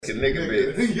Nigga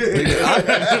bit. I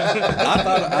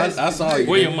thought I saw you.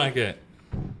 Where your mic at?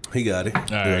 He got it. All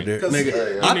right.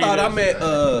 Nigga, I thought I met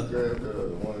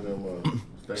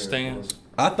Stands.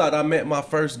 I thought I met my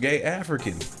first gay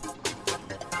African.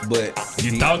 But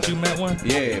You thought you met one?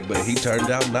 yeah, but he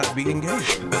turned out not being gay.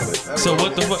 So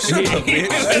what the fuck? Shut up, bitch.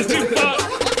 Let you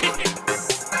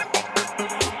fuck.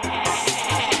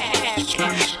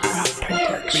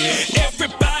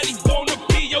 Everybody wanna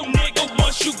be your nigga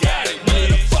once you got it. Where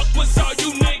the fuck was all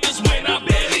you niggas when I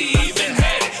barely even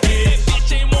had it? Yeah,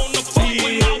 bitch ain't wanna fuck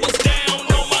when I was down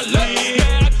on my luck.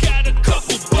 Now I got a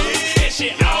couple bucks and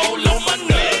shit all on my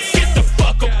nuts. Get the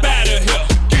fuck up out of here.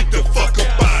 Get the fuck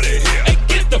up out of here. Hey,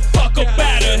 get the fuck up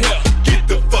out of here. Get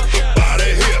the fuck up out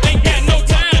of here. Ain't got no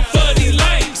time for these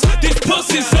lames. These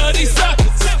pussies are these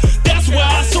suckers. That's why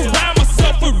I surround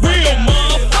myself with real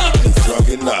motherfuckers.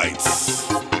 Drunken nights.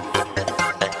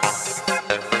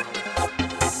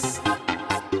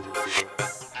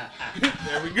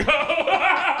 There we go.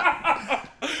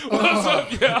 What's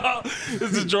up, y'all?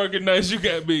 This is Drunken Nights. You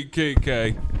got me, King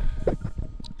K.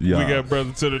 Yeah. We got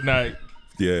Brother to the Night.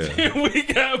 Yeah. We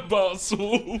got Boss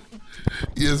Swoop.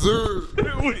 Yes, sir.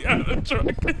 We got the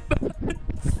Drunken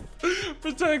Nights.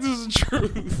 Protect us the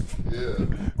truth. Yeah.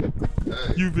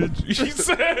 Hey. You bitch. She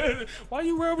said, why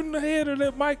you rubbing the head of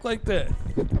that mic like that?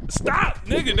 Stop,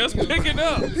 nigga. That's picking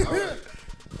up.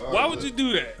 Why would you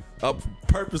do that? I'm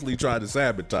purposely trying to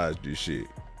sabotage this shit.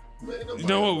 You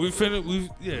know what? We finna,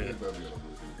 yeah.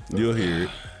 You'll hear it.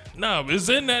 No, it's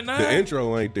in that now. The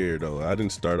intro ain't there though. I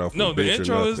didn't start off with No, the bitch or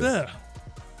intro is nothing. there.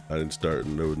 I didn't start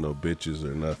and there was no bitches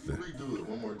or nothing. Redo it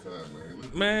one more time,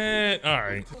 man. Man, all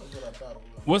right.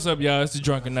 What's up, y'all? It's the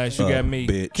Drunken Nights. You got me,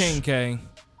 bitch. King K.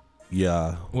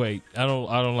 Yeah, Wait, I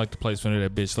don't like the placement of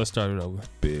that bitch. Let's start it over.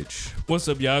 bitch. What's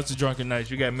up, y'all? It's the Drunken Nights.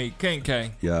 You got me, King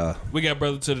K. Yeah, We got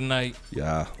Brother to the Night,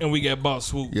 yeah. and we got Boss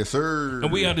Swoop. Yes, sir.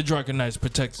 And we are the Drunken Nights.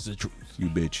 Protect us the truth. You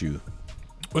bitch you.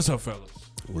 What's up, fellas?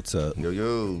 What's up?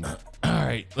 Yo. All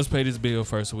right, let's pay this bill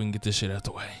first so we can get this shit out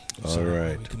the way. All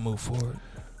right. We can move forward.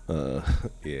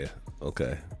 Yeah.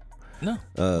 Okay.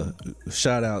 No.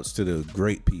 Shout outs to the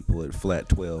great people at Flat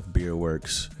 12 Beer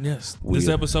Works. Yes. We- This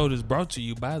episode is brought to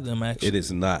you by them, actually. It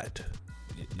is not.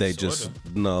 They just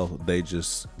they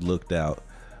just looked out.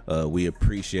 We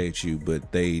appreciate you,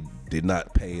 but they did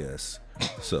not pay us.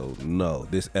 So no,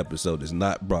 this episode is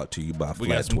not brought to you by Flat 12. We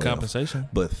got some compensation.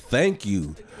 But thank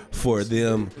you for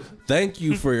them. Thank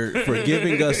you for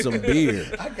giving us some beer,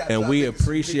 and we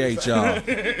appreciate y'all.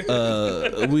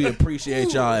 We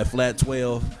appreciate y'all at Flat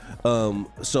 12.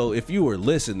 So if you were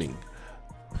listening,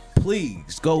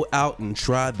 please go out and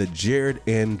try the Jared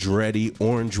Andretti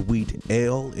Orange Wheat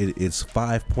Ale. It is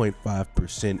 5.5%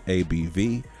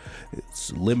 ABV.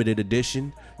 It's limited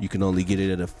edition. You can only get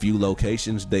it at a few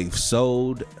locations. They've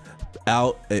sold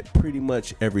out at pretty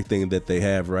much everything that they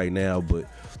have right now, but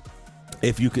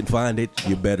if you can find it,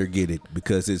 you better get it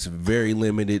because it's very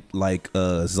limited, like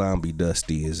Zombie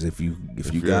Dusty is. If you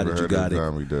got it, you got it.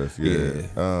 Zombie Dust,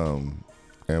 yeah.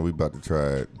 And we about to try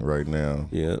it right now.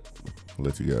 Yeah,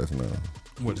 Let you guys know.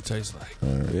 What it tastes like.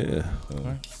 yeah. All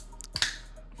right.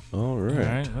 All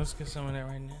right, let's get some of that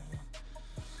right now.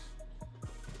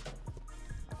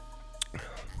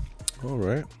 All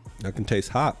right. I can taste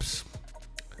hops.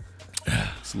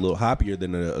 It's a little hoppier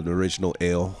than the original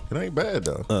ale. It ain't bad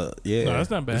though. Yeah. No, that's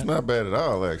not bad. It's not bad at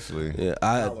all, actually. Yeah,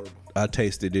 I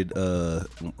tasted it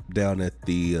down at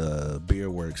the Beer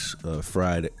Works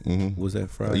Friday. Was that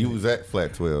Friday? You was at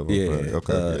Flat 12. on Yeah. Friday.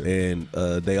 Okay. And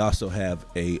they also have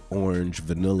a orange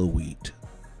vanilla wheat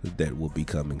that will be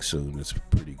coming soon. It's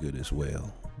pretty good as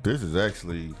well. This is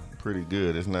actually pretty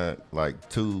good. It's not like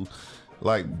too,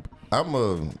 like,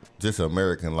 I'm just an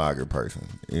American lager person.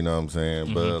 You know what I'm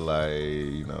saying? But like,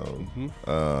 you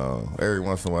know, every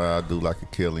once in a while I do like a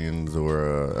Killian's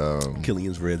or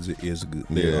Killian's Reds is good.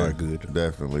 They are good.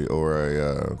 Definitely. Or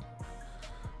a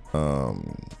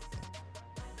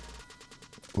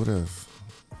what else?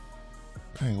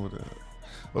 Dang, what else?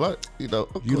 Well,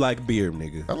 You like beer,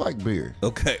 nigga. I like beer.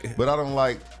 Okay. But I don't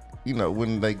like,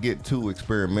 when they get too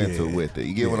experimental with it.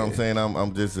 You get what I'm saying?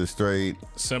 I'm just a straight,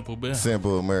 Simple beer.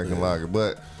 simple American lager.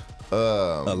 But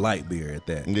A light beer at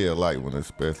that. yeah, light one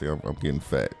especially. I'm getting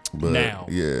fat. But Now.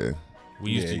 yeah.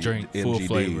 We used to Yeah, drink full MGDs.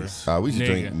 flavor. We used to Nigga.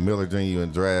 drink Miller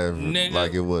Genuine Draft Nigga,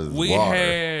 like it was we water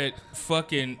had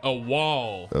fucking a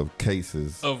wall of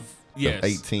cases of, yes,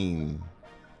 18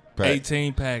 packs.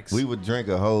 18 packs. We would drink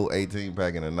a whole 18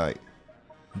 pack in a night.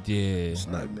 Yeah. It's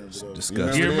not disgusting.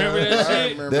 You remember that I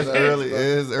shit? remember That's that. early.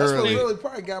 It's That's what early. really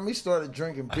probably got me started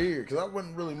drinking beer because I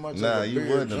wasn't really much Nah, of a you beer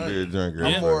wasn't a drinker. beer drinker.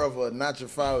 I'm Yeah. more of a Nacho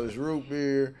Fowler's root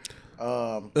beer.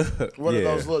 What are Yeah.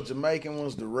 those little Jamaican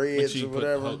ones, the reds or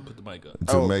whatever? Put the mic up.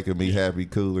 Jamaica me happy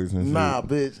coolers and Nah,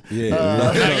 bitch. Yeah,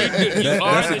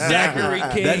 That's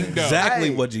exactly that's exactly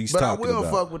Hey, what he's but talking I will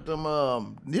about. fuck with them.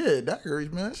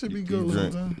 Daiquiris, man. That should be shit. good.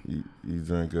 Sometimes. You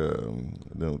drink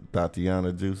them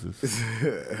Tatiana juices.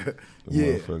 The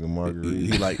Yeah. motherfucking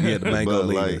margarita. He like the mango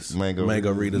Bud Light, leaders, mango-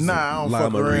 mango readers, Nah, I don't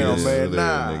fuck around, Lima-ritas.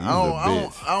 man.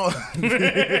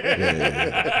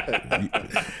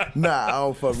 Nah, I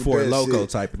don't fuck with for that loco shit.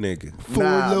 type of nigga.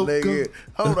 Nah, Loco. nigga.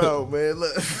 Hold on, man.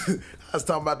 Look, I was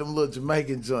talking about them little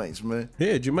Jamaican joints, man.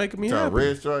 Yeah, Jamaica me Got happy.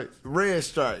 red stripes. Red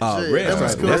stripes. Oh, yeah, red that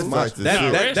was stripes. cool. That's my.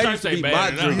 Red That stripes used to ain't be bad my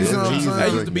enough. drink. You know what I'm saying?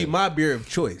 That used to be my beer of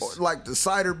choice. Like the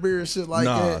cider beer and shit like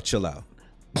Nah, that. chill out.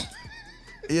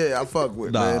 Yeah, I fuck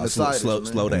with man. Nah, The ciders, man.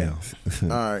 slow down. All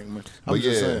right, man. I'm But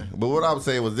just yeah, saying. but what I was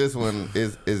saying was this one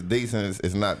is decent.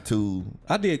 It's not too.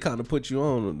 I did kind of put you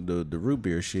on the root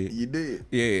beer shit. You did.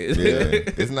 Yeah. Yeah,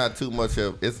 it's not too much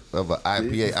of an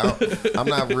IPA. I'm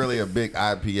not really a big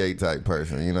IPA type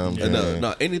person. You know what I'm saying?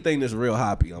 No, anything that's real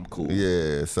hoppy, I'm cool.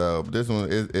 Yeah, so this one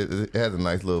it has a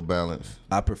nice little balance.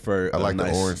 I prefer. I like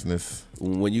nice, the orangeness.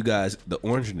 When you guys the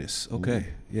orangeness, okay,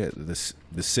 yeah, the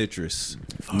citrus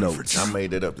notes. I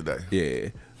made that up today. Yeah.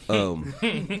 I'm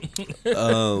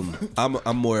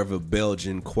more of a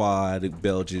Belgian quad,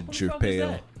 Belgian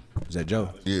Tripale. Is that Joe?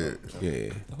 Yeah. Yeah.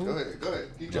 Go ahead.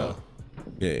 Keep going.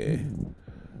 Yeah.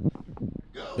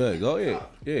 Go ahead.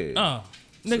 Yeah.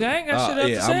 Nigga, I ain't got shit else to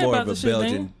Yeah, say I'm more about of a this shit,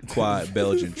 Belgian man. quad,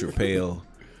 Belgian Tripale.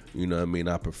 You know what I mean?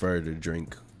 I prefer to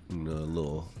drink, a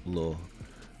little.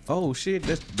 Oh shit,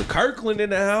 that's the Kirkland in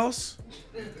the house.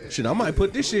 Shit, I might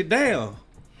put this shit down.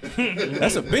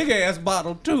 That's a big ass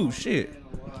bottle too. Shit.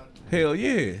 Hell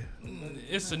yeah.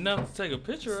 It's enough to take a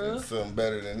picture of. Something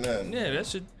better than nothing. Yeah, that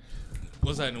shit.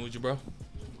 What's happening with you, bro?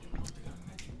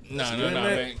 Nah, good, man.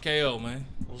 man. KO, man.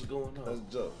 What's going on?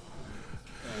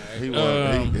 He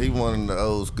one of the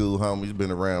old school homies.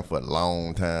 Been around for a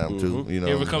long time too. You know.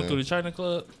 You ever what I'm come through saying? the China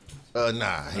Club?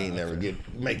 Nah, he ain't never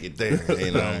make it there.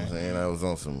 You know what I'm saying? I was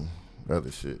on some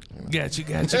other shit. You know? Gotcha.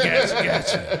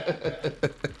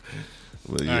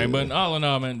 But All yeah. right, but all in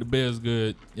all, man, the beer's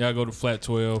good. Y'all go to Flat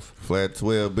 12. Flat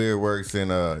 12 Beer Works,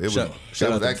 and it Shout was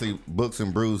out to- actually Books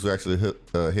and Brews who actually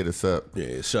hit us up.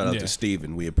 Yeah, shout out Yeah. to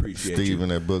Steven. We appreciate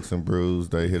Steven at Books and Brews,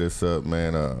 they hit us up,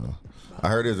 man. I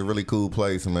heard it's a really cool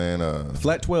place, man. you.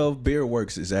 Flat 12 Beer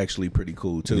Works is actually pretty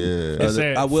cool too. Yeah. It's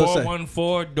at I will say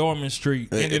 414 Dorman Street,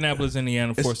 Indianapolis,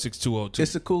 Indiana, 46202.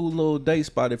 it's a cool little day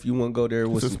spot if you want to go there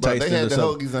with It's a some spot- tasting they had or the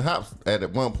something. Hoagies and Hops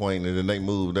at one point, and then they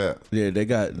moved out. Yeah, they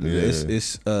got Yeah.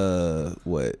 it's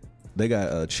what they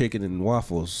got a chicken and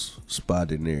waffles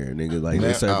spot in there, nigga. Like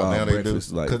they serve all now they do,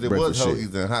 breakfast, like because it was breakfast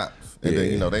shit. Hoagies and Hops, and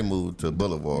Yeah. then they moved to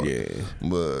Boulevard. Yeah.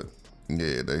 But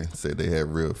yeah, they said they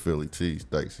had real Philly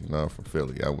cheesesteaks. You know, from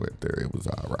Philly, I went there. It was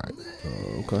all right.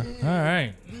 Okay, All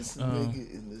right, This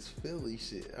nigga in this Philly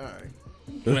shit. All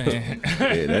right. man.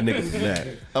 yeah, that nigga from that.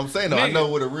 I'm saying though, I Nigga. know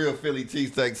what a real Philly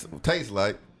cheesesteak tastes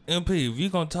like. MP, if you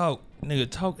gonna talk, nigga,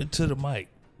 talking to the mic.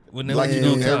 When Like you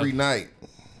gonna do talk. every night.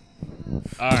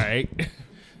 All right.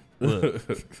 Look,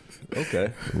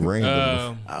 Okay,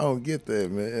 Random. I don't get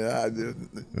that, man. I know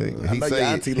He your say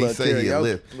auntie he love say he a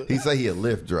karaoke. Lyft. He say he a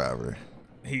Lyft driver.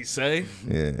 he say.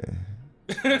 Yeah.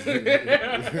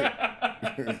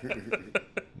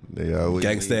 They always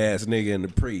gangsta ass nigga in the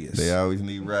Prius. They always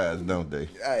need rides, don't they?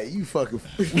 Hey, you fucking.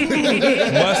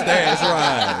 mustache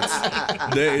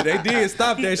rides. They did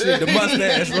stop that shit. The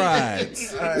mustache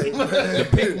rides. The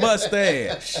pink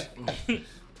mustache.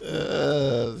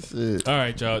 Shit. All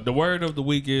right, y'all. The word of the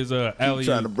week is alley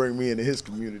trying to oop. bring me into his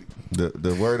community.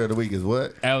 The word of the week is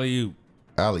what? Alley oop.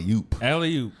 Alley oop.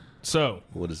 Alley oop. So,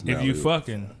 What is an if you alley-oop?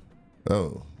 fucking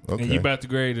Oh, okay. and you about to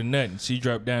grade a nut and she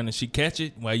drop down and she catch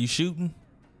it while you shooting,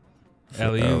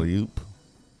 alley oop. Alley oop.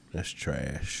 That's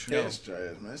trash. That's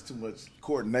trash, man. That's too much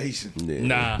coordination. Yeah.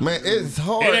 Nah, Man, it's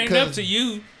hard. it ain't up 'cause to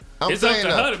you. I'm It's up saying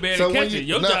to her to be able to when catch it.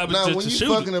 you- Your job is just when to you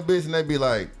shoot fucking a bitch and they be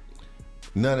like,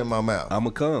 none in my mouth. I'ma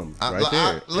come I- right I-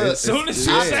 there. look, It's- Soon as she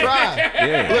I say try.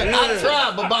 yeah. Look, I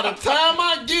try, but by the time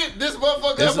I get this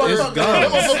motherfucker, It's gone.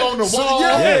 that motherfucker on the wall,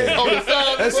 Yeah. on the side,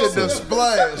 That shit done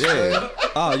splash, man. Yeah.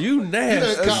 Oh, you You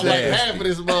nasty. done caught like nasty. half of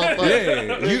this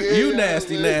motherfucker. Yeah, you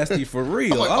nasty for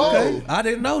real. I'm like, Okay, oh. I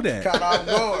didn't know that. Caught off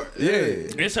guard. Yeah,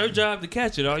 it's her job to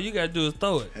catch it. All you gotta do is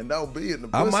throw it. And don't be in the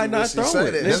pussy I might when not she throw say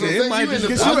it. that. That's what I'm Nigga, saying. it might You in just the-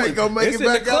 Because you ain't gonna make it's it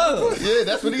in the back out. club. Yeah,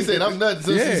 that's what he said. I'm nuts. That's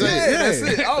what Yeah. she Yeah, said.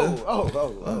 that's it. Oh.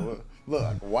 Look,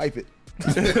 I can wipe it.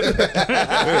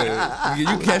 You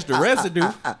catch the residue.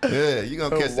 Yeah, you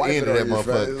gonna catch the Wipe end it of that on your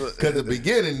face. motherfucker. Because the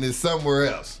beginning is somewhere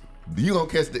else. You gonna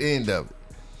catch the end of it.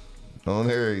 On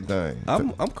everything.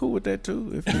 I'm cool with that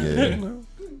too. If Yeah. you know.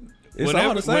 It's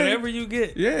all the same. Whatever you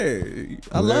get. Yeah,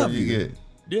 I Whatever love you get.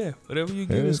 Yeah, whatever you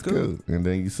get Yeah, is it's cool. cool. And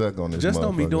then you suck on this. Just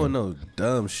don't be motherfucker. doing no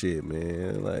dumb shit,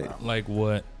 man. Like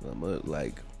what?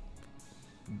 Like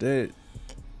that.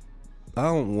 I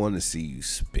don't want to see you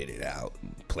spit it out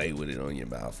and play with it on your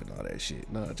mouth and all that shit.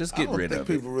 No, just get rid I of don't think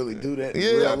it. people really do that in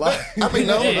Yeah, real life. I mean,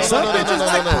 no.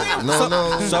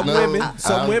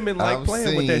 Some women like I've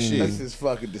playing with that seen- That's shit. just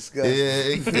fucking disgusting. Yeah,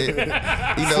 you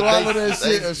know, Swallow that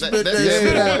shit or spit that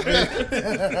shit out,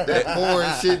 man. that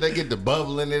orange shit, they get the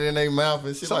bubbling it in their mouth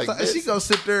and shit like Sometimes that. she gonna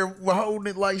sit there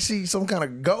holding it like she some kind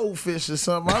of goldfish or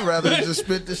something. I'd rather just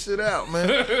spit the shit out, man.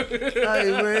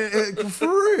 Hey, man, for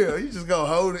real. You just go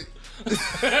hold it.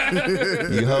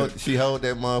 She hold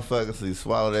that motherfucker, so you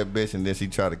swallow that bitch, and then she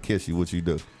try to kiss you. What you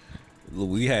do? Look,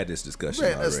 we had this discussion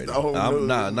Man, that's already. the whole I'm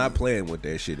news. not playing with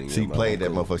that shit in your She mouth. played that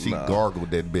I'm cool. motherfucker. She Nah. gargled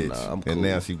that bitch, Nah, I'm cool. and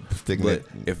now she sticking But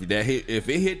it. if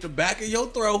it hit the back of your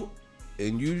throat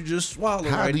and you just swallow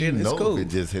How right do you then, know it's cool. if it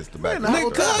just hits the back? Man, of the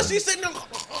Because throat? she's sitting there,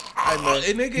 Hey, man.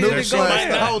 and nigga, Nigga it she go might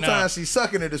the not whole know. time she's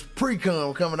sucking it is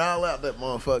pre-cum coming all out that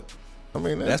motherfucker. I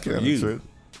mean, That's for kinda you. true.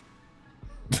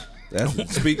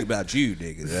 That's speak about you,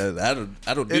 nigga.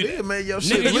 I don't do It that. is, man. Your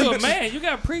shit Nigga, you a leaks. man. You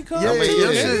got pre-cum. Yeah, I mean,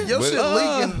 your yeah, shit, your but- shit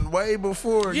leaking way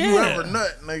before you Yeah. ever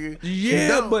nut, nigga. You Yeah,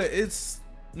 don't. but it's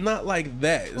not like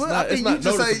that. It's Well, not. I mean, It's not you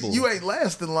just noticeable. ain't, you ain't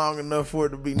lasting long enough for it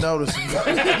to be noticeable. That's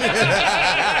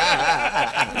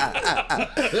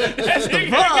the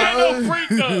problem. No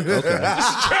pre-cum.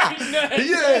 Straight nut.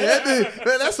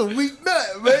 Man, that's a weak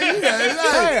nut, man.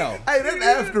 Damn. Hey, that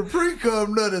after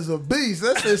pre-cum nut is a beast.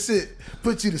 That's that shit.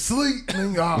 Put you to sleep,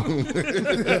 nigga.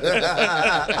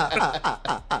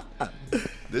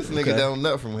 This nigga don't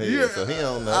nut from here, so he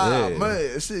don't know. Ah, Yeah.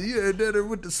 man. Shit, you ain't done it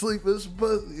with the sleepers,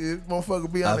 but motherfucker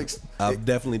be on I've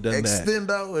definitely done that.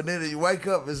 extendo, and then you wake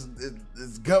up, it's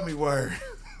gummy worm.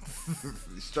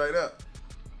 Straight up.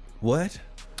 What?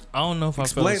 I don't know if I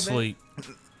Explain fell that. asleep.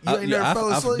 You ain't never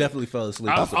fell I've asleep? definitely fell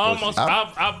asleep. I've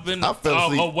been I fell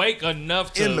asleep awake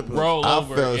enough in the to pussy. roll I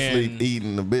over fell asleep and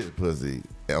eating the bitch pussy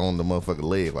on the motherfucking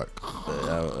leg, like.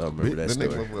 I remember The that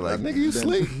nigga story. was like, nigga, you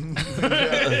sleep?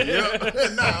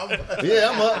 Nah, Yeah,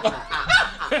 I'm up.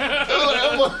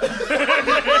 I'm up.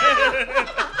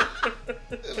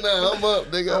 Nah, I'm up,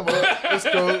 nigga. I'm up. It's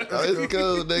cool. It's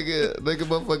cool, nigga. Nigga,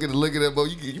 motherfucking look at that boy.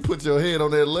 You put your head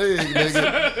on that leg,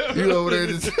 nigga. You over there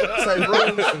just say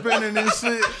room spinning and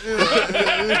shit.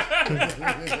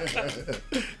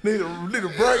 need a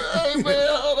break. Hey man,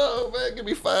 hold on, man. Give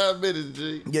me 5 minutes,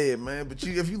 G. Yeah, man. But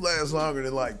if you last longer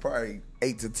than like probably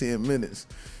 8 to 10 minutes,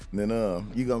 then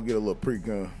you gonna get a little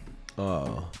pre-cum.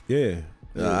 Oh, yeah.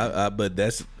 But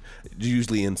that's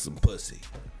usually in some pussy.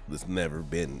 That's never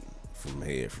been from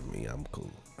head for me. I'm cool.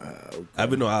 Okay.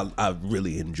 Even though I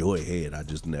really enjoy head, I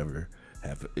just never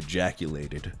have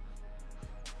ejaculated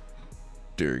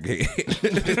during head.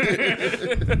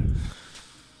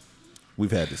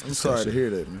 We've had this I'm discussion. sorry to hear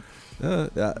that, man.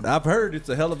 I've heard it's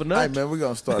a hell of a Hey, nut. man, we're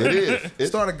gonna start. It is.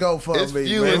 Start a It's GoFundMe,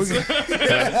 few man. and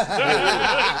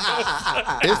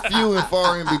it's few and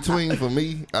far in between for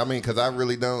me. I mean, because I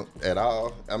really don't at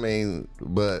all. I mean,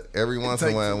 but every once in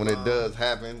a takes while a when while. it does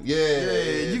happen,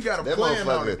 Yeah, you got a that plan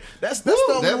on motherfucker- it. That's Woo,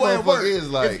 the only that way it motherfucker works. is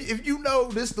like- if you know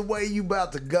this the way you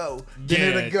about to go, then Yeah.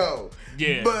 it'll go.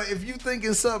 Yeah. But if you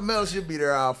thinking something else, you'll be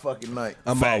there all fucking night.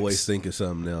 I'm Facts. always thinking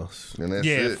something else. and that's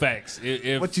yeah, it. facts.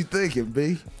 If What you thinking,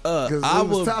 B? I we was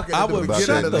would talking at the beginning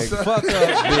shut of the the show. fuck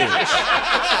up, bitch.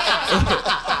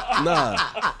 Nah,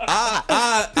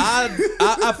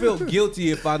 I feel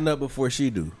guilty if I nut before she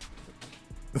do.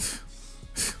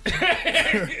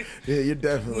 Yeah, you're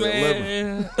definitely a liver.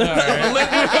 man, all right.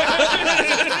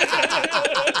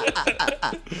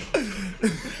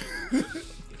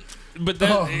 But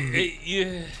that,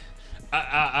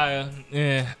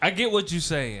 yeah, I get what you're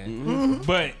saying,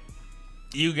 but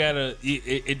you gotta.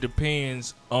 It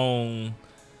depends on.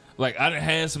 Like I done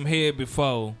had some head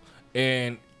before,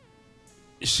 and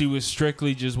she was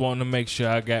strictly just wanting to make sure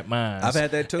I got mine. I've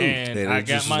had that too. and it I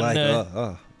just got was my like,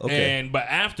 nut. okay. But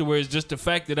afterwards, just the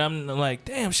fact that I'm like,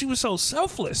 damn, she was so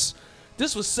selfless.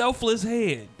 This was selfless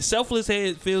head. Selfless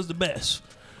head feels the best.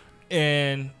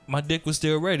 And my dick was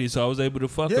still ready, so I was able to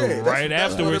fuck Yeah, her that's- right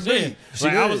that's what afterwards. it be. Yeah. She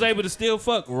Like I did. was able to still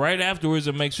fuck right afterwards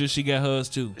and make sure she got hers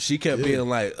too. She kept being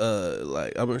like, I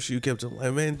remember she kept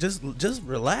like, man, just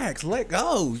relax, let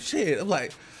go, shit. I'm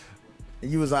like,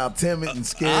 You was all timid and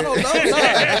scared. I don't know.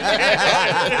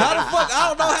 How the fuck? I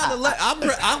don't know how to let.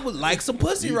 I would like some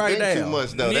pussy You right think now. too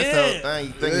much though. That's the Yeah. whole thing.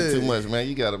 You thinking too much, man.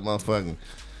 You got to motherfucking.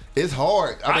 It's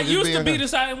hard. I mean, just used to being be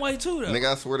honest. the same way too, though.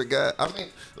 Nigga, I swear to God. I mean,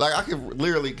 like, I can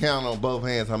literally count on both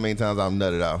hands how many times I've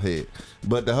nutted out head.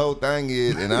 But the whole thing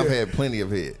is, and I've had plenty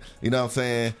of head. You know what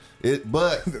I'm saying?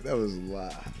 But That was a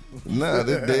lie. nah,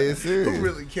 this dead serious. Who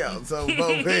really counts on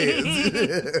both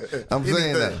hands? I'm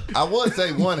saying that. I would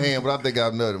say one hand, but I think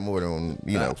I've nutted more than,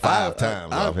 5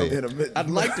 times off head. I'd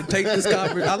like to take this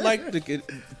conversation. I'd like to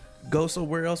go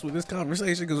somewhere else with this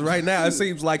conversation because right now it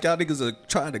seems like y'all niggas are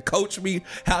trying to coach me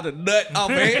how to nut off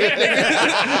head.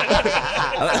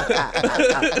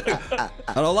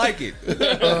 I don't like it.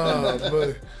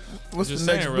 But what's Just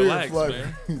the next saying, beer relax,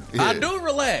 flavor? man. I do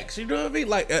relax. You know what I mean?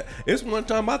 Like it's one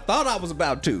time I thought I was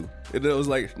about to, and it was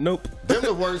like, nope. Them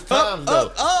the worst times,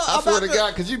 though. I I'm swear about to to-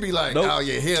 God, because you be like, Nope. oh,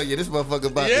 yeah, hell yeah, this motherfucker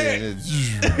about Yeah.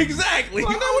 to... Exactly.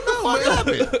 What the fuck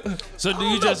happened? So do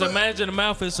you just imagine the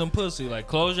mouth is some pussy? Like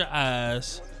close your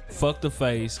eyes, fuck the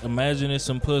face, imagine it's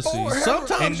some pussy.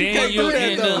 Sometimes And you then can't you do that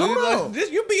end though. up- You Hold on.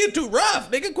 like, you being too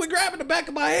rough, nigga. Quit grabbing the back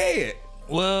of my head.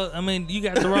 Well, I mean, you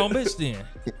got the wrong bitch then.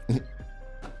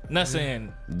 Not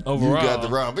saying You overall. got the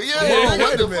wrong... But yeah, Whoa, what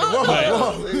wait the a minute. fuck?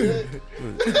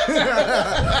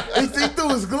 Whoa. He threw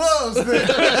his gloves then.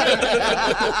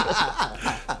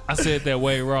 I said that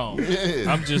way wrong.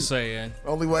 Yeah. I'm just saying.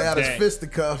 Only way out is Dang.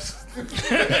 fisticuffs.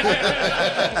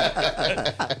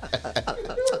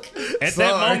 At Sorry.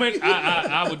 that moment,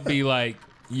 I would be like,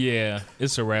 yeah,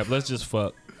 it's a wrap. Let's just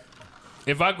fuck.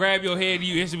 If I grab your head,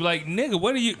 you instantly be like, nigga,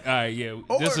 what are you? All right, yeah,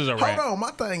 this is a wrap. Hold on, my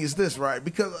thing is this, right?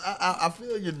 Because I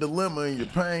feel your dilemma and your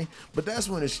pain, but that's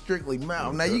when it's strictly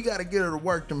mouth. Now you got to get her to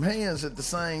work them hands at the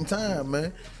same time,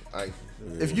 man.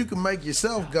 If you can make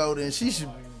yourself go, then she should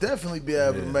definitely be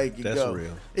able to make it that's go.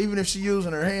 real. Even if she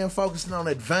using her hand, focusing on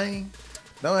that vein.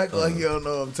 Don't act like you don't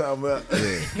know what I'm talking about.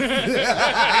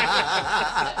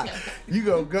 You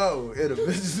gonna go in a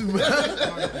bitch's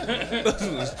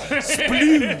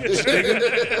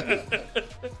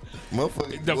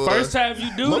Motherfucker, The boy. first time you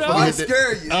do Motherfucker I that,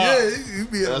 scare you. You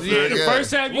be able to yeah, the Yeah.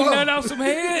 first time you nut off some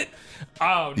head,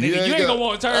 oh, nigga, You you ain't ain't got- gonna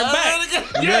want to turn back.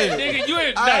 Yeah, nigga, you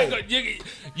ain't Hey. not gonna,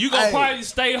 you gonna Hey. probably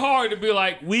stay hard to be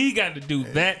like, we got to do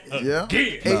that Yeah.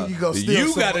 again. And you go steal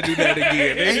You got to do that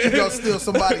again. And Nigga. you go steal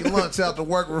somebody's lunch out the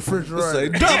work Say refrigerator.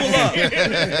 double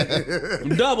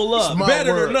up. Double up. My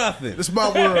Better world. or nothing. It's my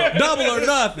world. Double or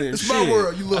nothing. It's my Shit.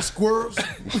 world, you little squirrels.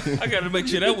 I got to make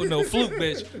sure that was no fluke,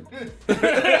 bitch.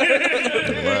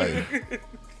 Right.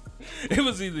 It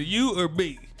was either you or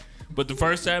me. But the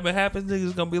first time it happens, nigga,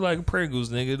 it's gonna be like Pringles,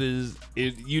 nigga.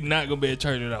 You're not gonna be able to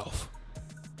turn it off.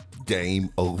 Game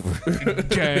over.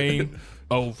 Game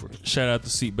over. Shout out to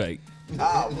Seatbait.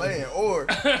 Oh man, or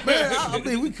man, I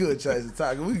think we could change the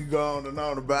topic. We could go on and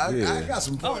on about it. I got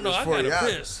some Oh pointers no, I for got you. a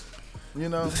piss. You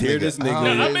know, Hear this Oh, nigga. No,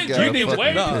 I've this been guy drinking fucking-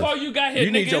 way Nah. before you got here,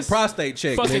 You need nigga. your prostate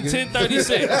check, Fucking nigga.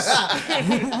 1036. Yeah,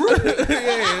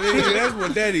 nigga, that's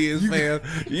what that is, fam.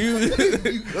 You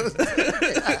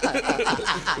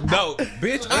no,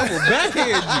 bitch, I will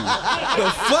backhand you. The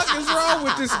fuck is wrong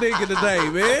with this nigga today,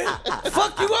 man?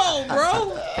 Fuck you on,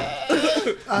 bro.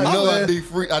 I know I do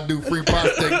free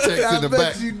prostate checks I in the bet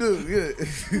back. you do.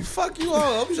 Yeah. Fuck you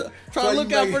on. I'm trying to you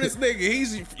look out make- for this nigga.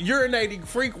 He's urinating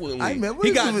frequently. Hey, man, what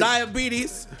He is got it?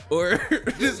 diabetes or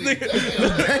this nigga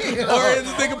or is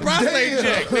this nigga prostate Damn.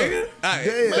 check, nigga.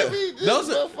 Hey, Damn. those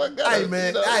are Hey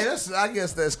man, hey, I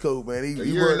guess that's cool, man. He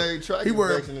urinary worried, tract he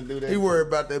worried, infection to do that he worried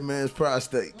about that man's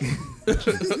prostate.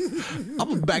 I'm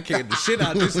gonna backhand the shit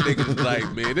out of this nigga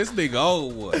tonight, man. This nigga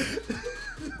old one.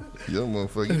 Yo,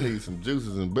 motherfucker, you need some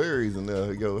juices and berries in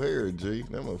your hair, G.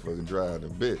 That motherfucker dry than a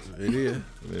bitch. It is.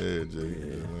 Yeah, G.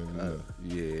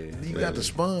 Yeah. You got the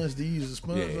sponge? Do you use the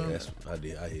sponge? Yeah, on it? that's I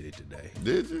did. I hit it today.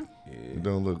 Did you? Yeah. It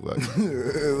don't look like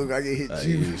it. Look like it hit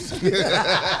juice.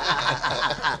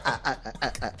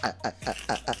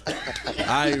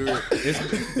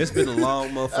 It's been a long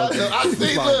motherfucker. I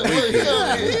see, look,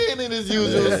 he ain't in his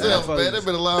usual self, motherfucker. man. It's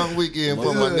been a long weekend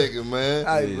for my nigga, man.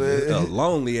 Hey It's a man,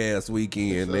 lonely ass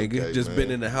weekend, It's nigga. okay, Just man.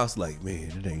 been in the house like,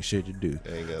 man, it ain't shit to do.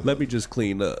 Ain't got Let me just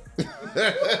clean up.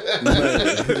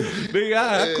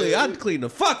 Nigga, I clean the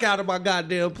fuck out of my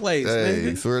goddamn place, Hey,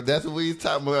 nigga. so that's what we was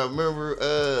talking about. Remember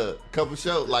a couple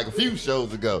shows, like a few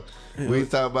shows ago, we was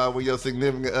talking about when your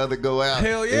significant other go out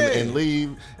Hell yeah. and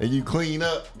leave and you clean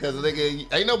up because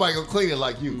ain't nobody gonna clean it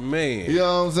like you. Man. You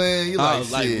know what I'm saying? You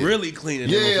like, like shit. really cleaning.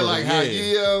 Yeah, them like motherfuckers, how yeah.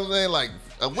 you know what I'm saying? Like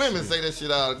women say that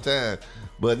shit all the time.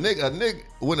 But nigga,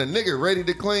 when a nigga ready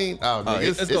to clean, nigga,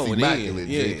 it's going immaculate, in.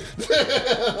 G.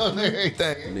 Yeah. On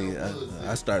everything. Nigga,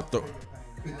 I start throwing.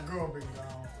 My girl been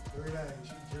gone 3 days.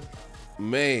 She just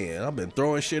Man, I've been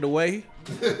throwing shit away.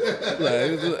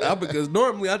 Because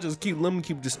normally I just let me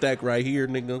keep the stack right here,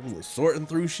 nigga. I'm sorting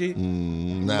through shit.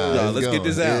 Let's get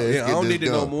this out. I don't need it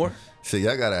no more. See,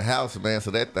 I got a house, man, so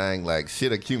that thing, like,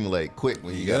 shit accumulate quick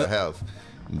when you got a house.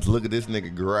 Look at this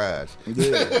nigga garage.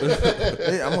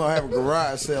 Yeah, I'm gonna have a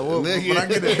garage sale. When I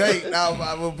get a date,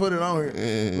 I will put it on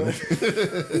here.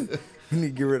 You need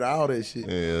to get rid of all that shit.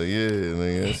 Hell yeah,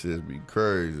 nigga. That shit be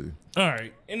crazy. All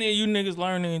right. Any of you niggas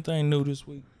learn anything new this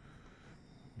week?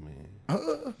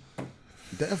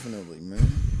 Definitely, man.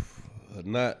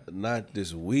 Not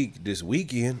this week. This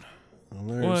weekend, I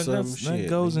learned some shit. That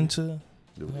goes into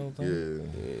the whole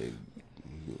thing.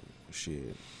 Yeah.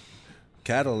 Shit.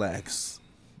 Cadillacs.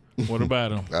 What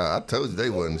about them? I told you they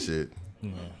wasn't shit.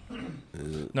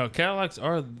 No, Cadillacs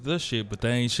are the shit, but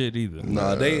they ain't shit either.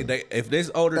 No, they if they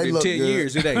older They than look 10 good.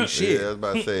 years, it ain't shit. Yeah, I was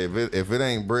about to say, if it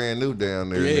ain't brand new down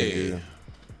there, Yeah. nigga,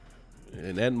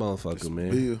 And that motherfucker, man.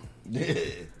 Bill.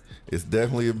 it's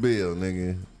definitely a bill,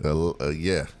 nigga.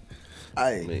 Yeah.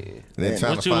 Hey, Man. And then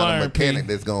trying What to you find a learn, mechanic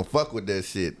P? that's gonna fuck with that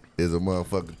shit is a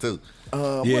motherfucker too.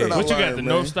 what Yeah. did I What you got, learn, the man?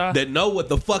 North Star? That know what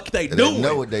the fuck they They doing.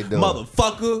 know what they doing.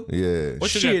 Motherfucker. Yeah.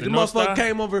 What you got, Shit, the the North motherfucker Star?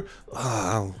 came over.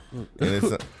 Oh, And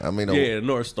it's, I mean, yeah, the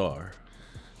North Star.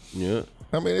 Yeah.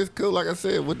 I mean, it's cool. Like I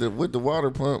said, with the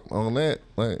water pump on that,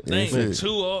 like They ain't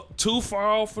shit. too far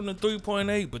off from the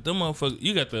 3.8, but them motherfuckers,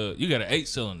 you got an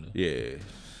 8-cylinder. Yeah.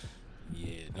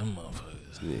 Yeah, them motherfuckers.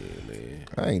 Yeah, man.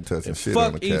 I ain't touching shit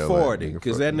on Fuck the Cadillac, E40, nigga.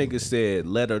 because Fuck that it. nigga said,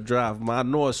 let her drive my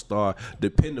North Star,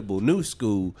 dependable new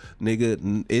school.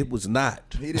 Nigga, it was not.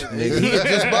 He didn't. Nigga, He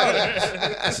just bought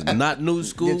it. it's not new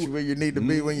school. Get you where you need to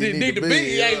be when you need to be.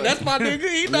 Hey, that's my nigga,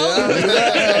 he know.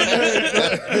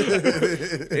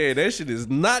 Yeah, that shit is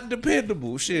not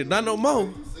dependable. Shit, not no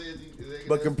more.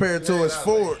 But compared to his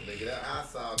Ford, Yeah,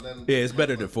 it's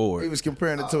better than he Ford. was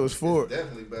comparing it to his Ford.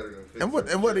 Definitely better than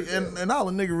And all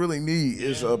a nigga really need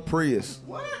is a Prius.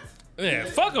 Yeah,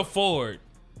 fuck a Ford.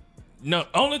 No,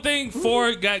 only thing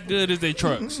Ford got good is their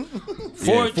trucks.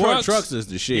 Ford trucks is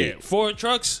the shit. Yeah, Ford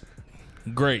trucks,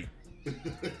 great.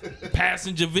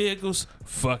 Passenger vehicles,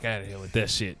 fuck out of here with that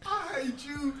shit. I hate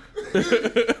you.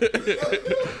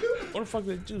 Where the fuck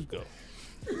did juice go?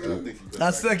 I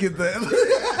second that.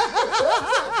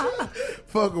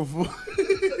 Fuck a Ford.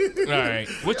 All right,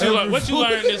 what you learned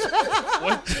this?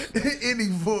 What? Any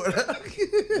Ford. Oh,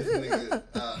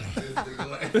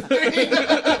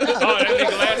 that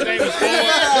nigga last name was Ford.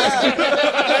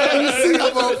 You see a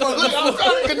motherfucker. I'm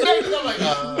trying to connect. I'm like,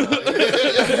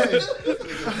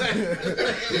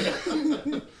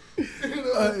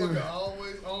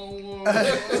 always on one.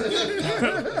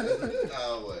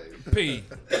 Always. P,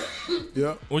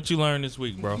 Yeah. what you learned this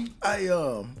week, bro?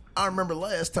 I remember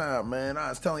last time, man, I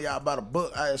was telling y'all about a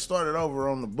book. I had started over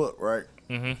on the book, right?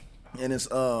 Mm-hmm. And it's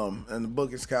and the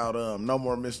book is called No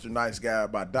More Mr. Nice Guy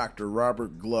by Dr.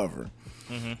 Robert Glover.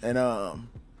 Mm-hmm. And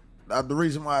the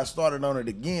reason why I started on it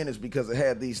again is because it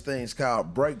had these things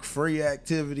called break free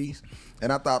activities,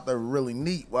 and I thought they were really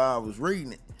neat while I was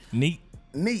reading it. Neat.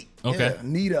 Okay. Yeah,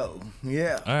 neato.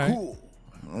 Yeah. All right. Cool.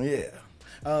 Yeah.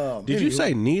 Did you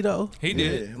say Neato? He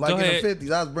did. Yeah, like Go in ahead. the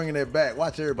 50s, I was bringing that back.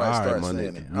 Watch everybody All right, start my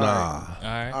saying nigga. it. Nah. All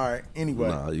right. All right. Anyway.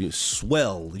 Nah, you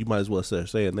swell. You might as well start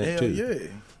saying that Hell too. yeah.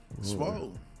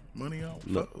 Swole. Money on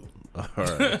No. fold. All right.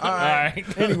 All right.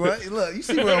 right. Anyway, look, you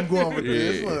see where I'm going with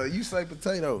this. Yeah. Look, you say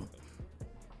potato.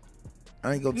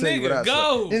 I ain't gonna tell you Nigga, what I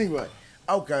go. say. Anyway,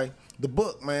 okay. The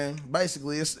book, man,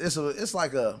 basically it's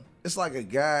like a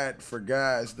guide for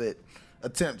guys that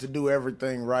attempt to do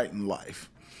everything right in life.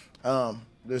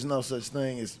 There's no such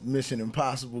thing as Mission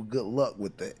Impossible. Good luck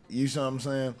with that. You see what I'm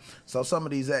saying? So some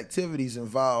of these activities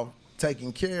involve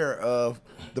taking care of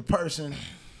the person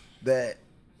that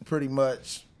pretty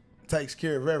much takes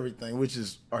care of everything, which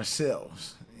is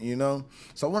ourselves, you know?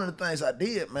 So one of the things I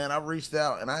did, man, I reached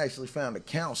out and I actually found a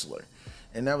counselor.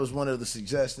 And that was one of the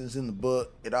suggestions in the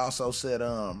book. It also said,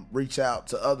 reach out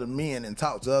to other men and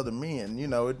talk to other men,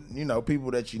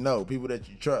 people that you know, people that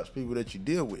you trust, people that you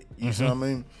deal with. You see what I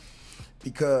mean?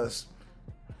 Because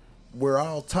we're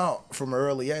all taught from an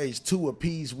early age to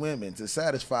appease women, to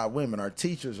satisfy women. Our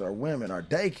teachers are women. Our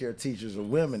daycare teachers are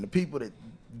women. The people that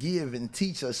give and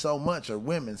teach us so much are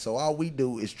women. So all we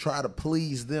do is try to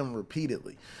please them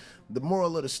repeatedly. The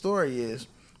moral of the story is,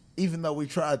 even though we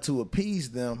try to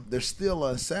appease them, they're still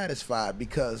unsatisfied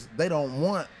because they don't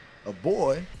want a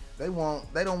boy. They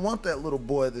don't want that little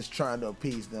boy that's trying to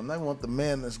appease them. They want the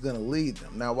man that's going to lead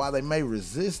them. Now, while they may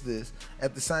resist this,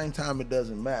 at the same time, it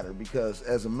doesn't matter because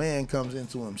as a man comes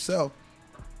into himself,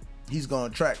 he's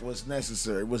going to attract what's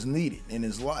necessary, what's needed in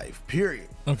his life, period.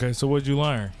 Okay, so what'd you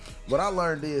learn? What I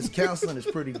learned is counseling is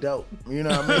pretty dope. You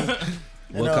know what I mean?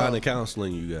 What kind of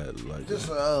counseling you got? Like just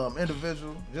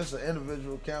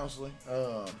individual counseling.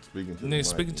 Speaking to Nigga,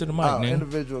 speaking to the mic, nigga.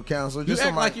 Individual counseling. you Just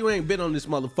act like you ain't been on this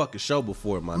motherfucking show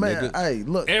before, my man. nigga. Hey,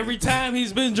 look, Every time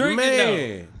he's been drinking,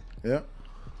 Man, yeah.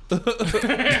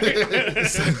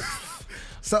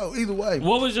 So either way,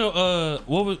 What was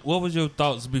your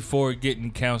thoughts before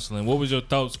getting counseling? What was your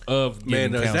thoughts of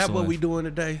getting man, counseling? is that what we doing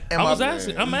today?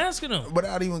 I'm asking him.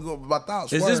 without even going, my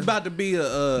thoughts. Is were, this about to be a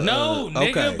No, nigga,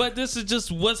 okay. but this is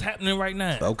just what's happening right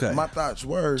now. Okay. My thoughts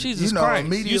were, Jesus you know, Christ,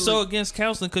 immediately. you so against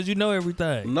counseling because you know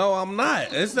everything. No, I'm not.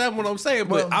 That's not what I'm saying.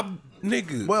 But Well- I'm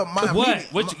nigga. Well, my What?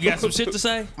 immediate- What you got some shit to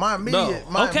say? My immediate,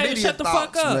 my Okay, immediate shut the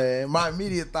thoughts, fuck up. man. My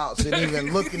immediate thoughts, and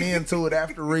even looking into it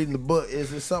after reading the book,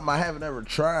 is it's something I haven't ever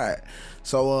tried.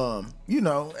 So, you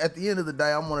know, at the end of the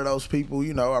day, I'm one of those people.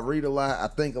 You know, I read a lot, I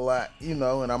think a lot, you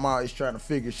know, and I'm always trying to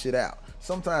figure shit out.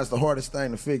 Sometimes the hardest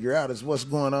thing to figure out is what's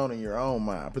going on in your own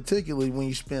mind, particularly when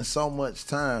you spend so much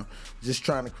time just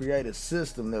trying to create a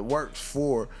system that works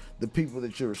for the people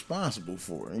that you're responsible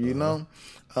for. You know,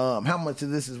 how much of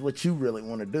this is what you really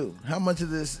want to do? How much of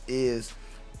this is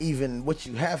even what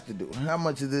you have to do? How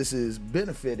much of this is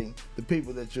benefiting the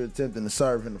people that you're attempting to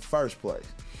serve in the first place?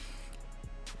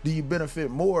 Do you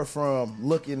benefit more from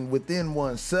looking within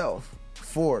oneself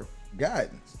for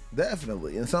guidance?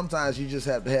 Definitely. And sometimes you just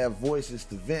have to have voices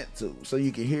to vent to so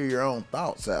you can hear your own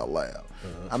thoughts out loud.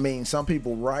 I mean, some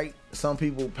people write, some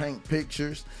people paint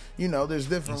pictures. You know, there's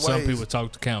different ways. Some people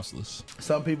talk to counselors.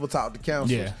 Some people talk to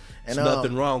counselors. Yeah. And There's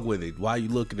nothing wrong with it. Why you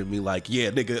looking at me like, yeah,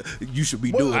 nigga, you should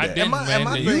be doing I that? didn't,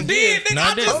 man. You did, nigga. No,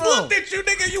 I didn't. just looked at you,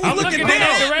 nigga. You was I'm looking looking in down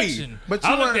that at me. direction. But you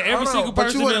I looked at every single but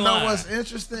person you in wanna know line. what's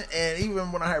interesting, and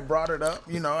even when I had brought it up,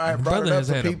 you know, I had brought Brother it up has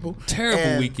to had a people. terrible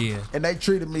and, weekend. and they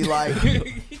treated me like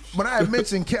when I had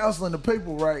mentioned counseling to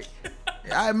people, right?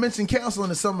 I had mentioned counseling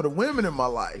to some of the women in my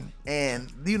life,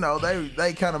 and you know,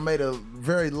 they kind of made a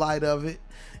very light of it,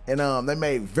 and they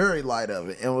made very light of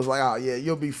it, and was like, oh yeah,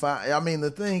 you'll be fine. I mean, the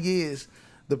thing is,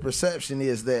 the perception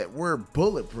is that we're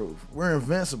bulletproof, we're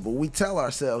invincible. We tell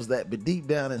ourselves that, but deep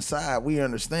down inside, we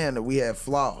understand that we have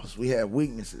flaws, we have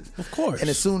weaknesses. Of course. And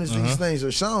as soon as these things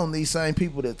are shown, these same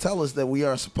people that tell us that we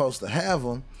aren't supposed to have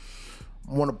them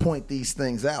want to point these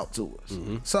things out to us.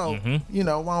 So, you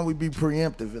know, why don't we be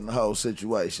preemptive in the whole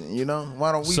situation? You know,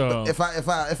 why don't we? So- if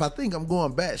I think I'm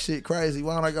going batshit crazy,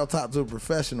 why don't I go talk to a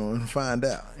professional and find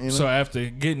out? You know, So after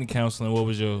getting counseling, what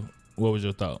was your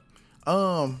thought?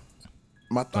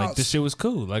 my thoughts. Like this shit was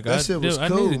cool. Like That shit was I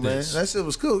cool, needed man. this. That shit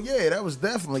was cool. Yeah, that was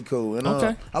definitely cool. And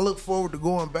Okay. I look forward to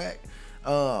going back.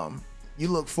 You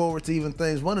look forward to even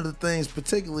things. One of the things,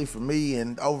 particularly for me,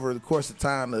 and over the course of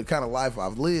time, the kind of life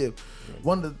I've lived,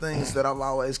 one of the things that I've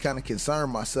always kind of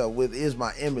concerned myself with is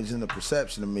my image and the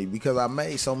perception of me, because I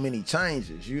made so many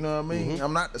changes. You know what I mean?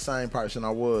 I'm not the same person I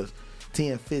was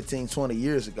 10, 15, 20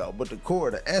 years ago, but the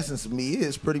core, the essence of me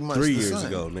is pretty much 3 the years same.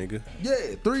 ago, nigga.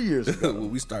 Yeah, 3 years ago.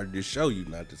 When we started this show, you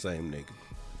not the same nigga.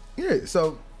 Yeah,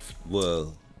 so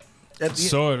Well, at the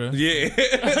Sorta. yeah.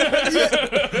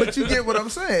 but you get what I'm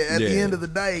saying. At the Yeah. end of the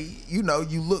day, you know,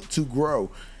 you look to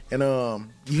grow, and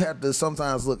you have to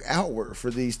sometimes look outward for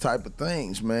these type of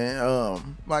things,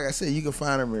 man. Like I said, you can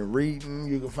find them in reading,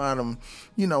 you can find them,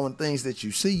 you know, in things that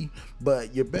you see.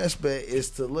 But your best bet is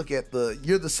to look at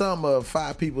you're the sum of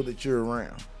 5 people that you're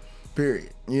around. Period.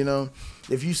 You know,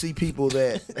 if you see people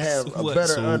that have a What,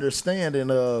 better Swoop? understanding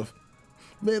of.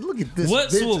 Man, look at this What,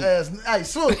 bitch Swoop? ass. Hey,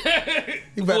 Swoop.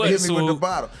 He about What, to hit me with the Swoop?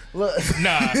 bottle. Look.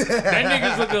 Nah, that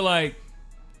nigga's looking like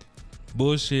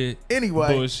bullshit. Anyway.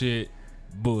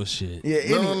 Bullshit. Yeah,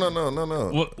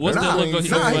 No. What's Nah, that look on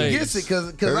nah, your he face? gets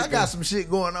it because I got some shit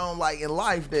going on like in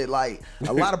life that like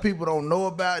a lot of people don't know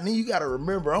about. And then you got to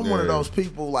remember, I'm one of Yeah. those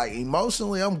people like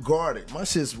emotionally, I'm guarded. My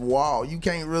shit's wall. You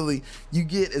can't really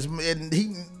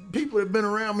people that have been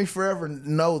around me forever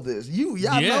know this. Y'all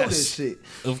know Yes. this shit.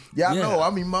 Of- Y'all yeah. know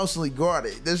I'm emotionally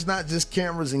guarded. There's not just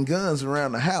cameras and guns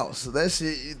around the house. So that's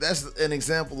an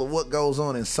example of what goes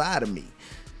on inside of me.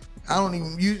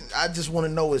 I just want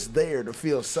to know it's there to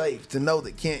feel safe, to know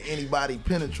that can't anybody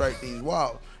penetrate these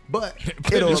walls. But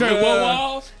it'll Penetrate what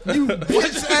walls? you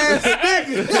bitch ass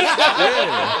nigga.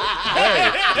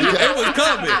 It was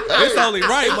coming. It's only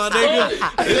right, my nigga.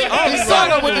 He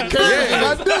started with the cameras.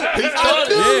 I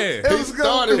do. Yeah. It He was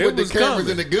started good. with the was cameras coming.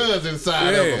 and the guns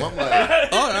inside of Yeah. him. I'm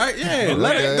like, All right, yeah.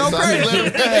 Let it go so I crazy. let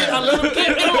him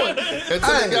keep going until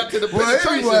Hey, he got to the well,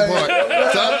 penetration anyway. part.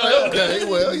 So I was like, okay,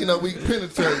 well, you know, we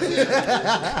penetrated.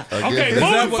 Okay,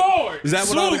 moving forward. Is that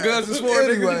what all the guns is for,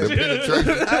 Anyway. The nigga?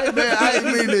 penetration. Hey man, I ain't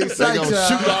mean to They excite gonna y'all.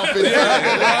 shoot off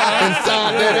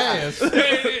inside that ass.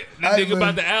 That nigga man.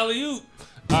 about the alley oop.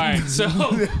 All right, so Hey,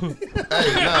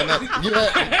 no, you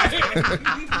had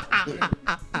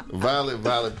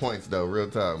Valid points though. Real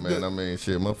talk, man. I mean,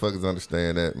 shit, motherfuckers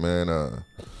understand that, man.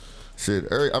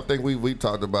 Shit, I think we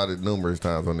talked about it numerous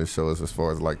times on this show as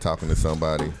far as like talking to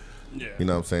somebody. Yeah. You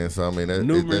know what I'm saying? So I mean,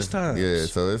 Numerous times. Yeah.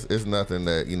 So it's nothing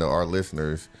that our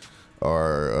listeners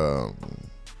are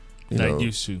Not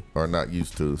used to. Are not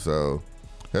used to. So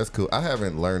that's cool. I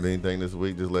haven't learned anything this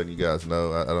week. Just letting you guys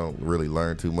know, I don't really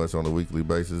learn too much on a weekly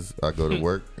basis. I go to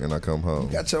work and I come home.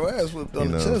 Got your ass whipped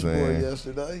on the chessboard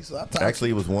yesterday. So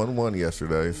Actually, it was 1-1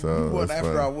 yesterday. So you won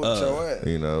after I whooped your ass.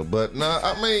 But no,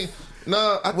 I mean.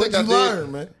 No, I What'd think you I did.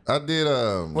 learn, man? I did.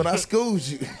 When I schooled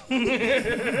you.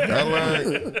 I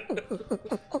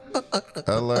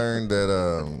learned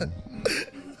that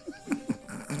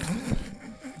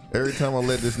every time I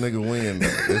let this nigga win,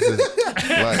 this is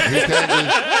like he can't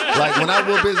just, like when I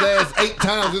whoop his ass 8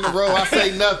 times in a row, I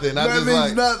say nothing. I That just means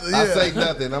like nothing, I yeah. say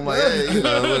nothing. I'm like, hey,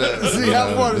 whatever. See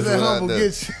how far does that humble get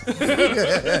get you?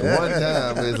 One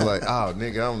time it's like, oh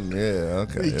nigga,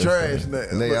 okay. He trash now.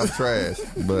 Nigga, I'm trash,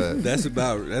 but That's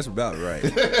about right.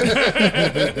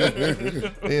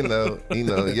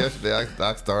 yesterday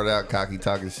I started out cocky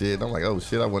talking shit. I'm like, oh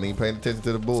shit, I wasn't even paying attention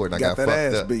to the board. And I got that fucked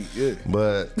ass up. beat, yeah.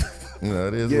 But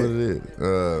it is what it is.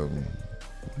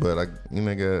 But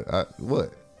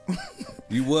what?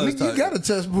 You was You talking, got a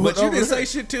chessboard. but you over didn't there.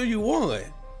 say shit till you won.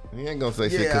 You ain't gonna say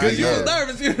shit Yeah, because You you was know.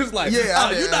 nervous. You was like, Yeah, I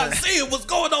 "Oh, you did. not seeing what's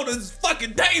going on this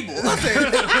fucking table." I said,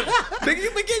 "Nigga, you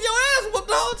been getting your ass whooped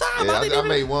the whole time." Yeah, I didn't I even.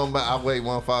 made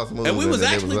one false move. And we was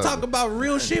then it actually over. talking about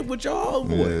real shit with your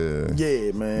homeboy. Yeah.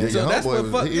 Yeah, man. Yeah, So your that's homeboy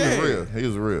what fuck- he yeah. was real. He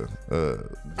was real.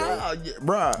 Yeah,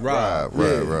 Rob. Right.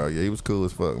 Yeah, he was cool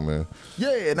as fuck, man.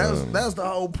 Yeah, and that's the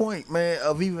whole point, man,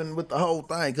 of even with the whole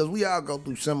thing, because we all go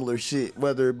through similar shit,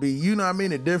 whether it be, you know what I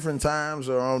mean, at different times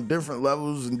or on different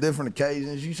levels and different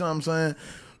occasions, you know what I'm saying?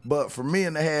 But for me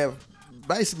and to have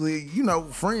basically,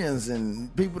 friends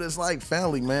and people that's like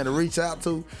family, man, to reach out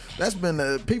to, that's been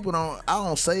I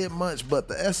don't say it much, but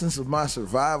the essence of my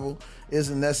survival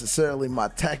isn't necessarily my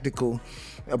tactical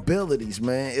abilities,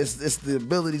 man. It's the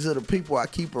abilities of the people I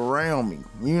keep around me.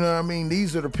 You know what I mean?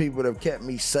 These are the people that have kept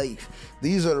me safe.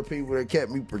 These are the people that kept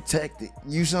me protected.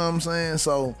 You see what I'm saying?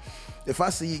 So if I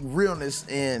see realness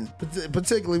in,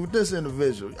 particularly with this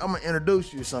individual, I'm gonna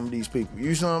introduce you to some of these people.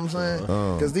 You see what I'm saying?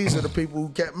 Because these are the people who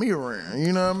kept me around.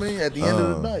 You know what I mean? At the end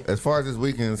of the day. As far as this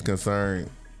weekend is concerned,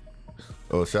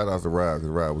 shout out to Rob, because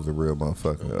Rob was a real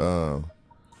motherfucker.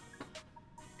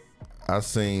 I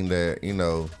seen that,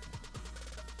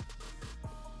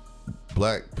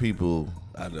 black people.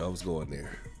 I know I was going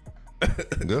there.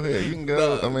 Go ahead, you can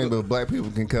go. But black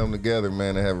people can come together,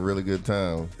 man, and have a really good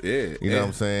time. Yeah, You know what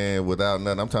I'm saying? Without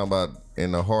nothing. I'm talking about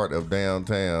in the heart of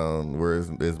downtown, where it's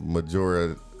a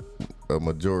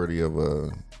majority of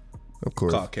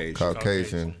course,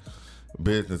 Caucasian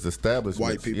business establishments.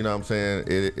 White people. You know what I'm saying?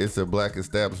 It's a black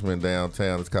establishment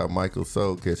downtown. It's called Michael's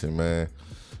Soul Kitchen, man.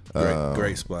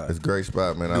 Great spot. It's a great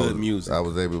spot, man. Good music. I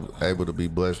was able to be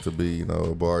blessed to be,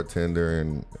 a bartender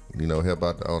and, help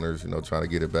out the owners, trying to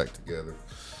get it back together.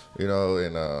 And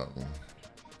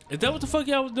Is that what the fuck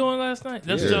y'all was doing last night?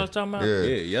 That's what y'all was talking about? Yeah.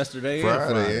 Yeah, yesterday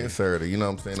Friday and Saturday, you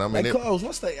know what I'm saying? They close.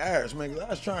 What's their hours, man? 'Cause I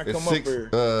was trying to It's come 6. up here.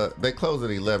 They close at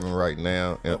 11 right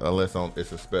now, unless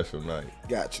it's a special night.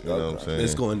 Gotcha. You know what I'm saying?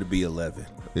 it's going to be 11.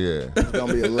 Yeah. It's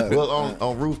gonna be 11. Well,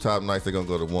 on rooftop nights they're gonna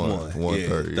go to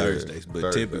 1:30. Thursdays,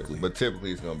 but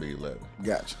typically it's gonna be 11.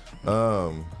 Gotcha.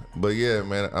 But yeah,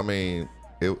 man. I mean,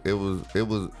 it's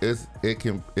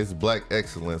black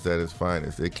excellence at its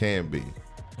finest. It can be.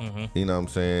 You know what I'm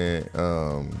saying?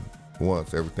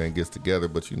 Once everything gets together,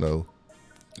 but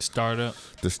Startup.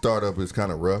 the startup is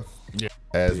kind of rough. Yeah.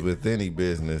 As with any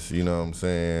business, you know what I'm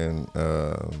saying?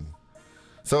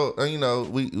 So,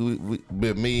 we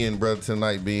me and Brother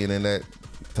Tonight being in that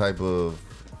type of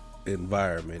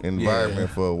Environment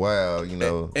for a while,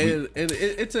 and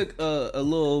it took a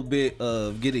little bit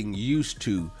of getting used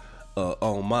to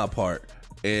on my part,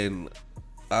 and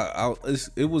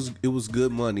it was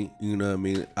good money. You know what I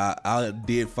mean? I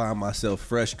did find myself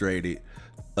frustrated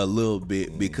a little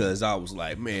bit because I was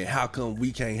like, man, how come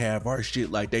we can't have our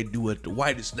shit like they do at the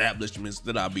white establishments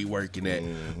that I be working at?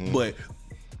 But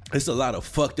it's a lot of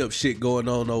fucked up shit going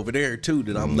on over there too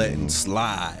that I'm letting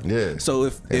slide. Yeah. So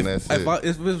if it's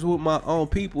it's with my own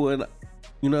people and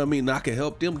you know what I mean, I can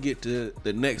help them get to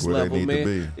the next Where they level, need to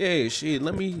man. be. Yeah, shit.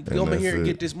 Let me go over that's here and it.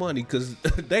 get this money because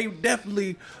they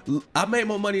definitely. I made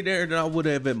more money there than I would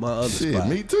have at my other shit, spot.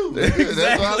 me too. That's what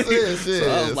I said. Shit.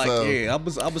 So I was like, yeah, I'm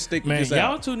gonna stick with Man, this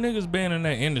y'all out. two niggas being in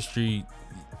that industry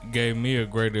gave me a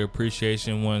greater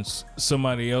appreciation once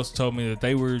somebody else told me that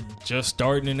they were just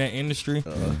starting in that industry.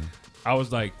 I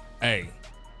was like, hey,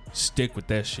 stick with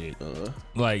that shit.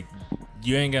 Like,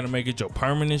 you ain't gotta make it your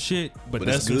permanent shit, but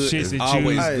that's it's some good. shit It's that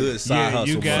always you good side yeah, hustle.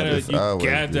 you gotta It's always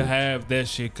got to good. have that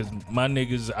shit because my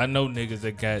niggas, I know niggas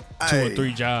that got 2 or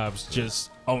 3 jobs just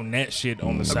on that shit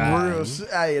on the side. Real,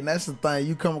 hey, and that's the thing.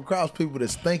 You come across people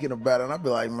that's thinking about it, and I be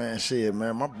like, man, shit,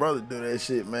 man, my brother do that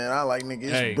shit, man. I like nigga,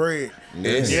 it's Hey. bread.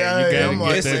 It's- Yeah, you hey, gotta I'm get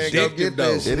like, that man, shit. go get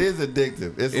Though. that shit. It is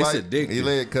addictive. It's It's like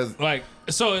addictive. because Like,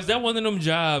 so is that one of them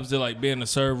jobs that like being a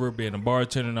server, being a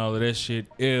bartender, and all of that shit?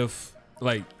 If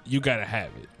like you gotta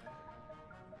have it,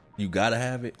 You gotta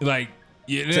have it. like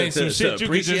yeah, To- there ain't some to shit you can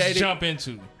appreciate just it? jump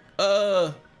into.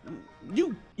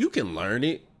 You can learn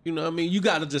it. You know what I mean? You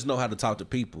gotta just know how to talk to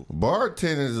people.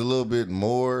 bartending is a little bit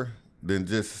more than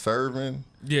just serving.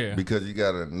 Yeah. Because you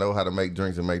gotta know how to make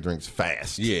drinks and make drinks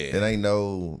fast. Yeah. It ain't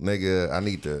no nigga, I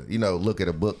need to, look at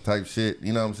a book type shit.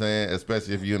 You know what I'm saying?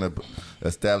 Especially if you're in a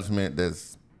establishment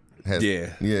has Yeah.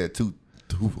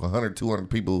 100, 200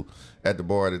 people at the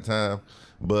bar at a time.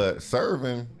 But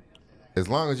serving, as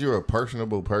long as you're a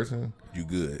personable person, You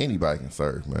good. anybody can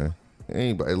serve, man.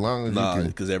 Anybody, as long as Nah, you can.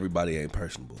 because everybody ain't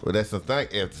personable. Well, that's the thing.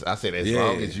 I said as Yeah.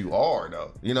 long as you are,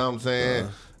 though. You know what I'm saying?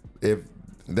 If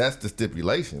that's the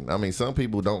stipulation. I mean, some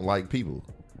people don't like people.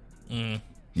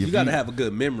 You gotta have a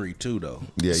good memory too, though.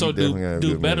 Yeah, So you definitely gotta have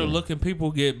do good better memory. looking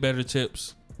people get better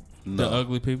tips No. than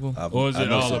ugly people, I've- or is I it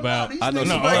know all some- about? These I know niggas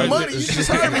some make ugly- money. You just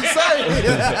heard me say.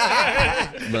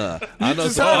 Nah, I know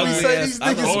Just some heard me ugly say ass. these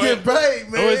I know- niggas get paid,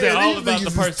 man. Or is it all These about niggas the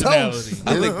is personality? toast.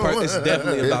 I think it's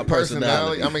definitely It's about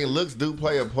personality. I mean, looks do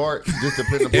play a part, just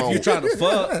depending If upon you're trying to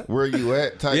fuck, where you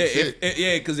at type yeah, shit.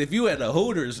 because if you at the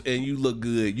Hooters and you look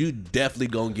good, you definitely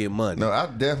gonna get money. No, I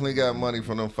definitely got money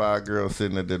from them 5 girls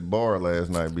sitting at that bar last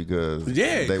night because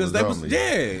Yeah, because they was on me.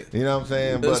 yeah. You know what I'm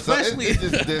saying? But so Especially- it's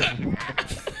just different.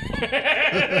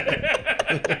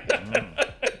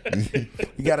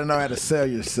 You got to know how to sell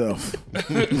yourself.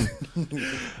 Man,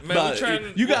 Nah, we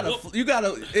trying, you gotta.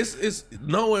 It's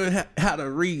knowing how to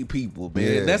read people,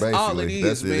 man. Yeah, that's all it basically. is,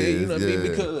 That's man. it You know what I is, mean? yeah.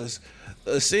 Because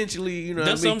essentially, you know,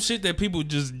 That's what I mean? some shit that people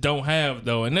just don't have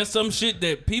though, and that's some shit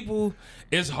that people.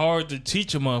 It's hard to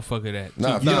teach a motherfucker that.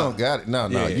 No, if you don't got it, no,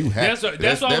 Yeah. you have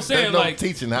That's what I'm saying. There's no Like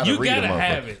teaching how you to read gotta a motherfucker.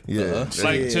 have it. Yeah.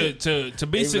 Like Yeah. to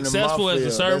be Even in successful my as a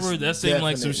field, server, that that's seems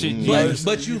like some shit. definite.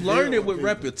 But you learn it with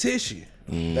repetition.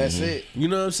 That's it. You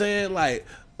know what I'm saying? Like,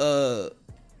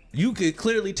 you could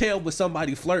clearly tell when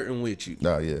somebody flirting with you.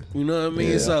 Oh, yeah. You know what I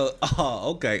mean? Yeah. So,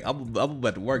 okay, I'm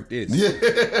about to work this. Yeah.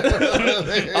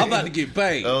 I'm about to get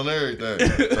paid. On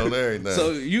everything. On everything.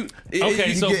 So you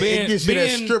Okay, so it gives you that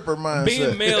stripper mindset.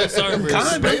 being male servers,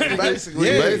 Basically,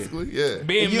 Yeah. basically, yeah.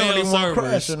 being You don't male even want servers.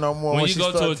 pressure no more when when you she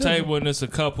go to a start tipping. table and it's a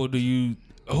couple,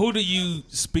 who do you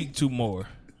speak to more?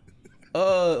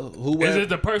 whoever. Is it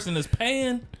the person that's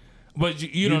paying? But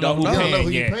you don't know don't who know. paying You don't know who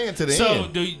you yet. paying to the so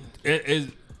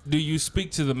end. do you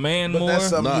speak to the man But more? that's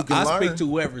something Nah, you can I learn. speak to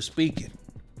whoever's speaking.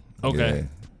 Okay.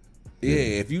 Yeah,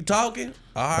 if you talking,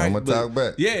 all right. I'ma but- talk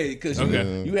back. Yeah, because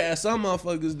Okay. you have some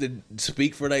motherfuckers that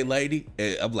speak for their lady,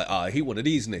 and I'm like, he one of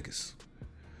these niggas.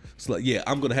 It's like, yeah,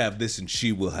 I'm gonna have this, and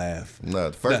she will have. No,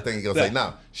 the first thing you're gonna say,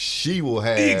 now she will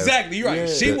have Exactly, you're right.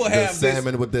 Yeah. She will the have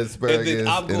salmon this, with the asparagus, and then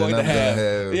I'm and going to I'm gonna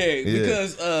have, yeah,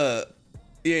 because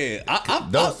yeah,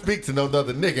 don't speak to no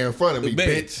other nigga in front of me, man,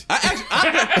 bitch. I actually,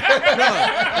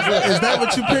 Is that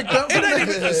what you picked up? it ain't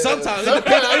even, sometimes it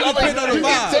depends on the You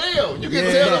vibe. can tell. You can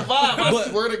Yeah. tell the vibe. I But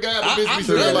swear to God, the bitch be I've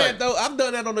sitting done like, that though. I've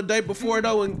done that on the day before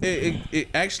though, and it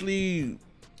actually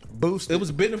Boosted. it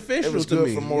was beneficial It was to good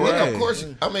me. for morale. yeah, Yeah. of course.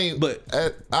 I mean, But-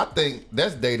 I think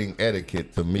that's dating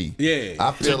etiquette to me. Yeah.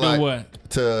 I feel To do like what?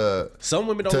 to Some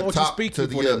women don't want you talk speaking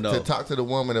to for the, them though. to talk to the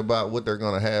woman about what they're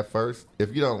gonna have first.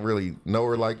 If you don't really know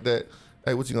her like that,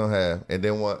 hey, what you gonna have? And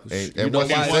then what? And You know once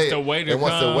you why? say Once it, the waiter and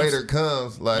once the comes, waiter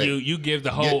comes, like You give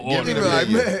the whole Give me order. You the be like,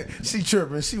 menu. man, she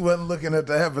tripping. She wasn't looking at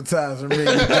the appetizer menu.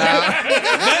 Exactly,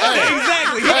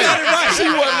 he got it right. she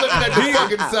wasn't looking at the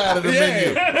fucking side of the menu.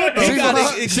 He got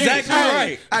it exactly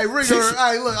right. Hey, ring her.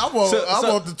 Hey, look, I want So-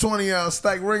 want the 20-ounce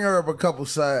steak. Ring her up a couple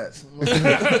sides.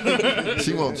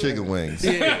 She want chicken wings.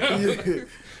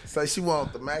 Say she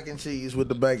want the mac and cheese with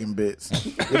the bacon bits.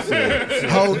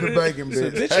 Hold the bacon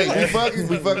bits. Hey,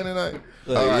 we fucking tonight.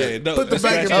 All right. Yeah, no, Put the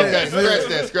scratch bacon that.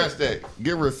 Okay, scratch that.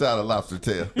 Give her a side of lobster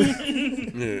tail.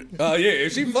 Oh yeah,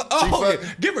 if she yeah,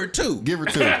 give her 2. Give her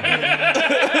 2.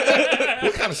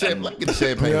 What kind of champagne? Let me get the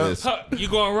champagne list. Huh, you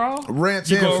going raw? Ranch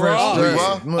You and go fresh raw?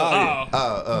 dressing. Raw?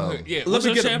 Look, Yeah. Let What's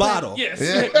me your get a champagne? bottle. Yes.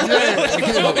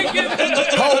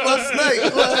 hold my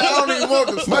snake. Look, I don't even want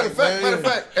the snake. Matter of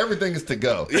fact, everything is to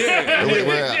go. Yeah,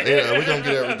 We're out. Yeah, we're gonna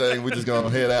get everything. We just gonna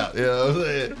head out. You know what I'm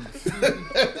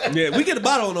saying? Yeah, we get a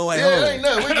bottle on the way Yeah, home. it ain't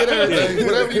nothing. We get everything.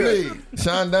 Whatever you need.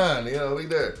 Sean Don, you know, we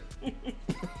there.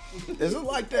 Is it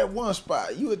like that one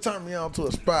spot? You would turn me on to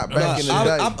a spot back in the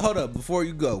day. Hold up, before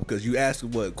you go, because you asked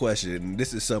what question, and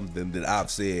this is something that I've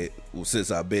said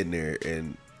since I've been there,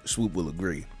 and Swoop will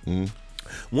agree. Mm-hmm.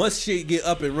 Once shit get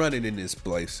up and running in this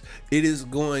place, it is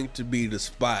going to be the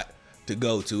spot to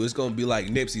go to. It's going to be like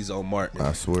Nipsey's on Martin.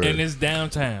 I swear. And it's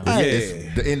downtown. Yeah.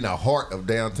 It's in the heart of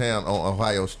downtown on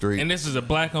Ohio Street. And this is a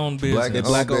black-owned business.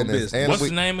 Black-owned business. And What's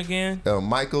the name again?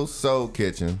 Michael's Soul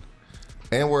Kitchen.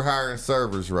 And we're hiring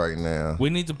servers right now. We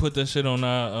need to put that shit on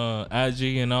our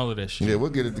IG and all of that shit. Yeah, we'll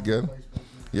get it together.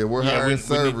 Yeah, we're Yeah, hiring we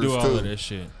servers need to do all too. of that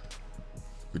shit.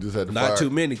 We just had to Not fire. too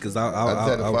many, because I just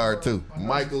had to I'll fire two.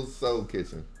 Michael's Soul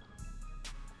Kitchen.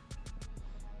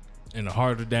 In the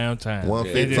heart of downtown.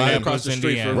 150. Right across the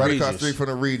street Indianapolis. from Right across the Regis. street from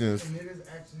the Regions. And it is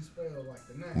actually spelled like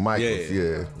the name. Michael's,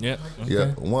 yeah. Yep. Okay. Yeah,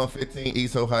 115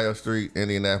 East Ohio Street,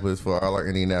 Indianapolis, for all our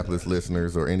Indianapolis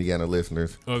listeners or Indiana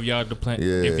listeners. Or if y'all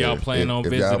Yeah, if y'all plan on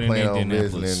if y'all visiting plan on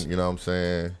Indianapolis. visiting, you know what I'm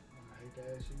saying? I hate to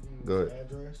ask you Go the ahead.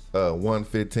 address.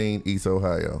 115 East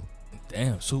Ohio.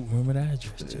 Damn, so remember the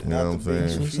address too. You know what I'm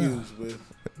saying? Confused with.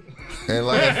 And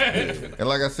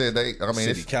like I said, I mean,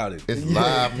 City County. it's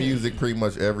live music pretty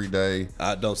much every day.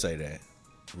 Don't say that.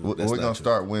 We're That's gonna not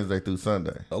start Wednesday through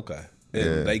Sunday. Okay. And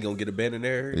Yeah. they going to get a band in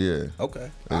there? Yeah. Okay.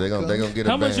 They're gonna get a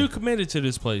How much band. you committed to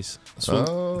this place?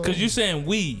 Oh. Because you saying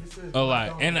we a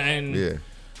lot, and Yeah,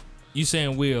 you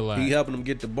saying we a lot. He helping them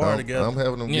get the bar together. I'm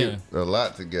having them get a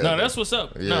lot together. No, that's what's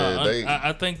up. Yeah, no, they-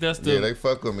 I think that's the. Yeah, they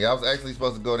fuck with me. I was actually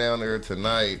supposed to go down there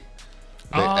tonight.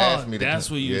 They Oh, asked me to. that's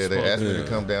what you Yeah, they supposed asked me to- to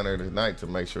come down there tonight to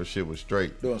make sure shit was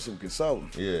straight. Doing some consulting.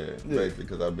 Yeah, basically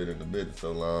because I've been in the business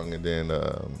so long, and then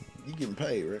You getting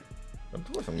paid, right?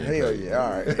 of course I'm getting Hell paid. yeah,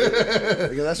 all right.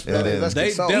 Because that's They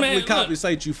consulting. definitely Man, look.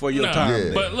 compensate you for your Nah, time.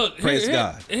 Yeah. But look, Praise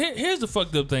God. here's the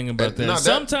fucked up thing about that. No, that-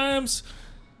 Sometimes,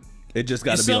 It just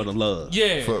got to be on the love.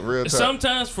 yeah. For real talk.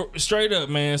 Sometimes, for straight up,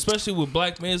 man, especially with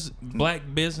black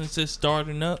businesses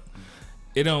starting up,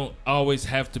 it don't always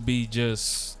have to be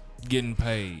just getting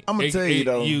paid. I'ma tell you,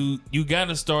 though. you got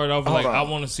to start off Hold like, on. I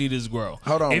want to see this grow.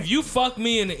 Hold on. If you fuck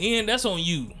me in the end, that's on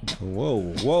you.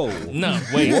 Whoa. No,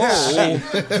 wait. Hey,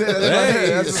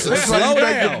 That's slow how you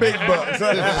make down. your big bucks.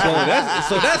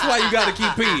 So that's why you got to keep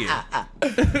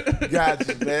peeing.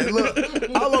 Gotcha, man. Look,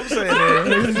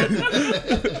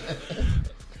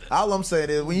 all I'm saying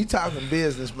is when you talking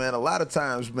business, man, a lot of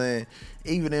times, man,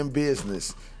 even in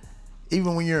business,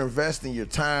 even when you're investing your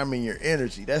time and your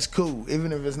energy, that's cool.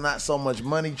 Even if it's not so much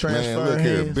money Man, transferring look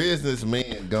here, hands.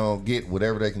 businessmen gonna get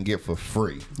whatever they can get for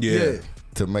free Yeah.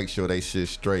 to make sure they shit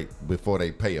straight before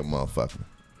they pay a motherfucker.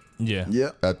 Yeah.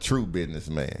 Yep. A true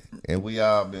businessman, and we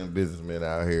all been businessmen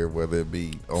out here, whether it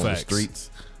be on Facts. the streets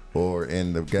or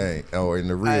in the game or in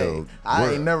the real Hey, I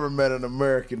world. ain't never met an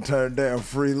American turn down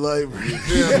free labor. so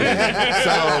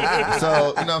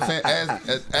you know what I'm saying?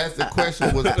 As the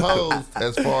question was posed,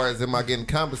 as far as am I getting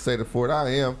compensated for it, I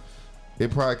am.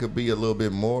 It probably could be a little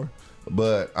bit more,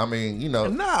 but I mean, you know,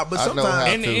 Nah, but I know sometimes- how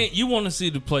And to. you want to see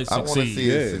the place I want to succeed. see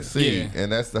it succeed, Yeah.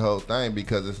 and that's the whole thing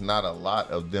because it's not a lot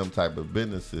of them type of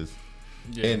businesses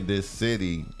Yeah. in this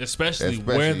city, Especially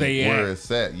where they where at.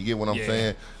 it's at. You get what I'm Yeah.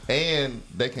 saying? And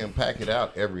they can pack it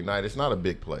out every night. It's not a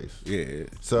big place, Yeah.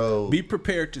 so Be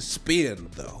prepared to spend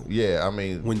though yeah. I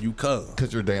mean, when you come.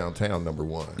 because you're downtown, number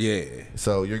one. Yeah.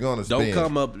 So you're gonna spend. Don't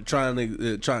come up trying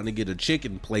to get a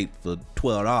chicken plate for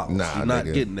 $12. Nah, You're not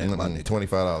nigga. getting that money.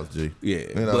 $25, G. Yeah, You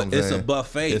know but what I'm it's a saying?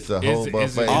 buffet. It's a whole Is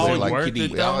buffet. it all It's you like can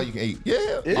eat. all you can eat.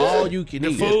 Yeah. All you can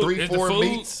eat. food- Three, is the four food-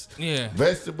 meats, Yeah.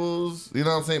 vegetables. You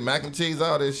know what I'm saying? Mac and cheese,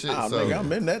 all this shit. Oh, so, nigga,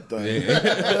 I'm in that thing.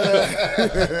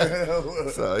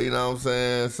 so you know what I'm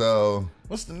saying? So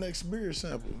What's the next beer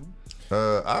sample?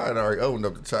 I had already opened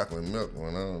up the chocolate milk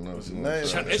one. I don't know. What's the name?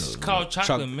 It's called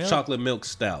chocolate milk. Chocolate milk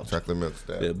stout. Chocolate milk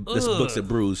stout. Yeah, this Books and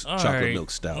Brews All chocolate right. milk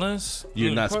stout. Let's-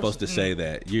 You're not of course- supposed to say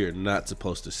that. You're not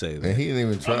supposed to say And that. he didn't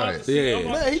even try it. Yeah.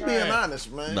 Man, he being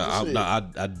honest, man.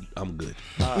 I'm good.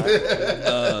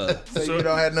 So you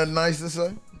don't have nothing nice to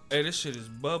say? Hey, this shit is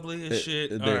bubbly as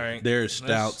shit. All right. There's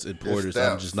stouts and porters I'm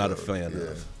stouts, just not a so, fan yeah.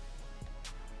 of.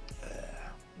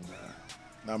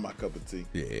 Not my cup of tea.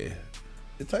 Yeah.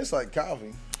 It tastes like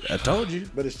coffee, I told you.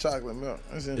 but it's chocolate milk.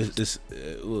 That's interesting.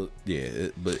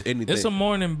 But anything. It's a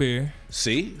morning beer.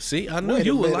 See, I knew Wait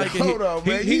you a would minute. like it. Hold on,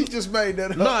 man. You just made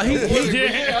that up. Nah, he That's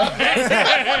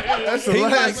the he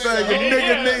last likes- thing a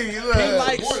nigga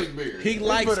needs. Morning beer. he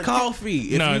likes put a- coffee.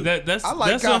 If No, you- that's I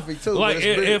like that's coffee too, Like but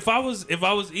it's beer. if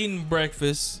I was eating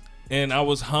breakfast and I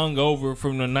was hung over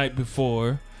from the night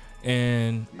before,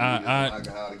 and I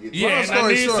alcohol to get yeah, Long and I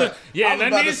story need short, some, yeah, I and was I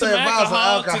about need to some say if I was an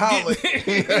alcohol to alcoholic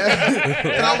get.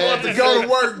 and I want to go to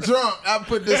work drunk, I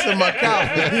put this in my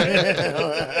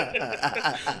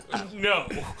coffee. No,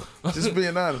 Just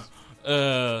being honest.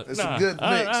 It's a good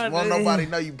mix. Won't nobody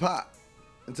know you pop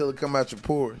until it come out your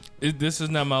pores. This is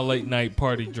not my late night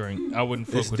party drink. I wouldn't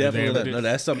fuck It's with it. definitely no.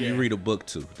 That's something you read a book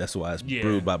to. That's why it's Yeah.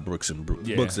 brewed by Books and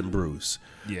Brews.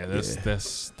 Yeah, that's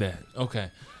that.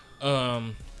 Okay,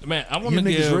 man, I want You to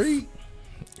niggas give. read?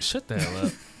 Shut the hell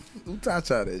up. Who taught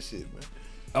y'all that shit, man?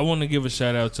 I want to give a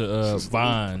shout out to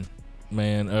Vine,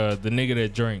 man. The nigga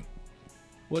that drank.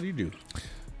 What do you do?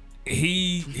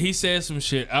 He said some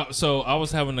shit. So I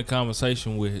was having a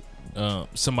conversation with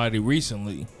somebody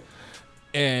recently,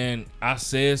 and I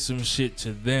said some shit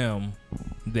to them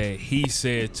that he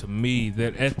said to me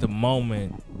that at the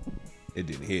moment It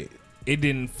didn't hit. it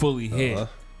didn't fully hit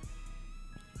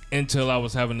until I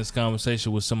was having this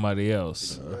conversation with somebody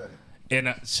else. And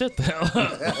I, shut the hell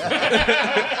up.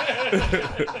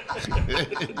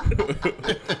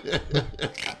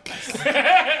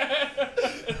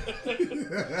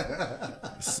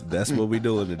 That's what we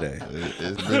doing today.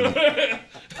 It's been,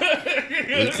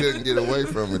 we couldn't get away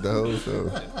from it the whole show.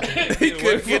 He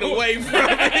couldn't get away from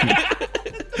it.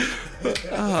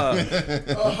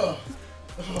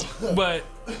 But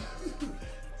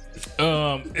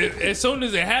as soon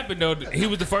as it happened, though, he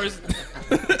was the first.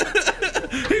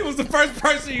 He was the first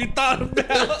person you thought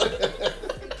about.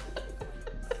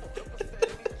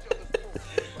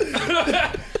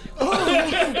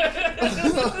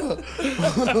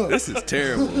 This is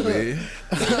terrible, man.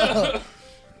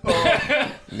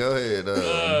 Go ahead.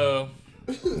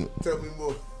 Tell me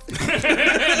more.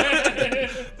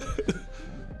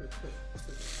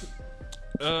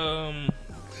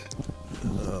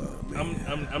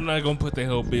 I'm not gonna put the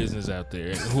whole business out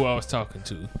there who I was talking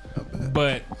to,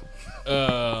 but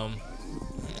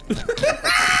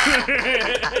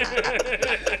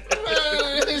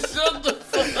Shut the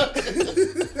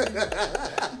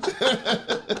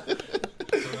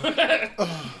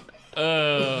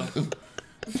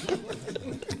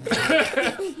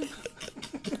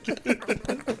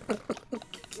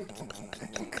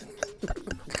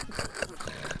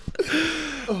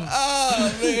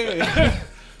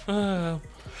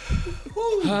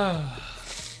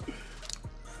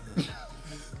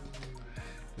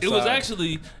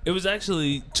It was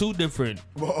actually two different.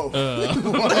 Nigga,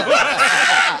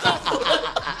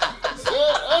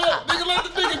 let the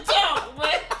nigga talk,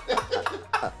 man.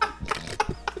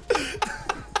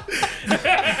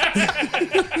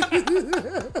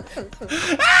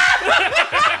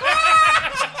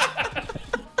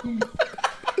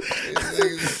 This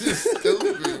nigga's just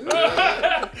stupid.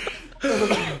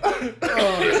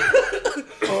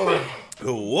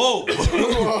 Whoa.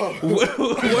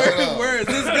 Where is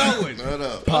this going? Shut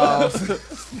up. Pause.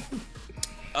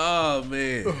 Oh,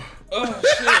 man.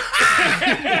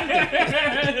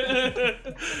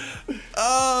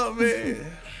 Oh, man.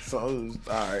 So, all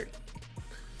right.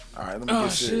 All right, let me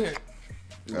get shit.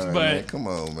 All right, But man, come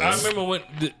on, man. I remember when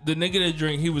the nigga that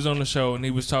drink, he was on the show and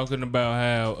he was talking about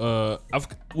how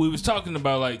we was talking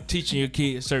about like teaching your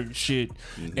kids certain shit,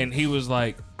 and he was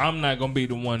like, I'm not gonna be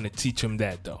the one to teach him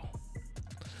that though.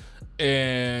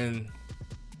 And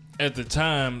at the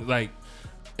time, like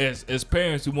as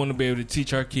parents, we want to be able to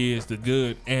teach our kids the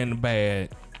good and the bad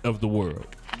of the world.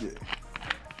 Yeah.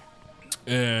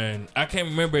 And I can't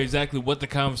remember exactly what the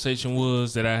conversation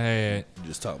was that I had. You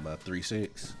just talking about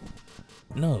 3-6?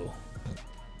 No.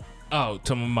 Oh,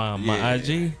 to my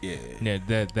IG? Yeah. Yeah,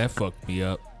 that fucked me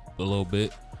up a little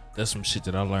bit. That's some shit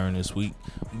that I learned this week.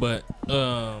 But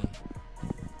I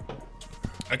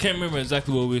can't remember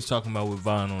exactly what we was talking about with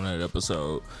Vaughn on that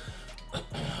episode.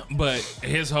 But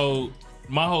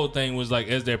my whole thing was like,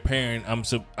 as their parent,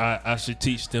 I should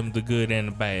teach them the good and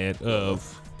the bad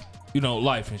of,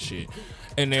 life and shit.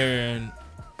 And then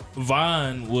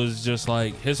Vaughn was just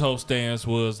like, his whole stance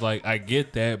was like, I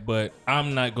get that, but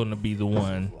I'm not gonna be the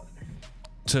one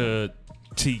to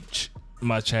teach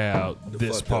my child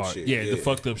this part. The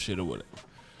fucked up shit or whatever.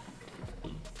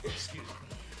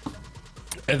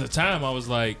 At the time, I was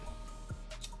like,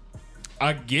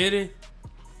 I get it.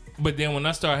 But then when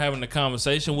I started having a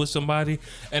conversation with somebody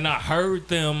and I heard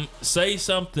them say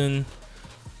something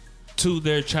to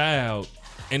their child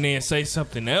and then say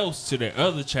something else to their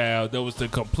other child that was the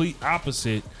complete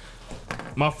opposite,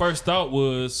 my first thought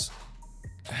was,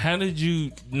 how did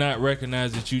you not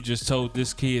recognize that you just told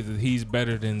this kid that he's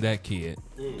better than that kid?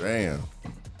 Damn.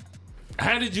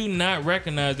 How did you not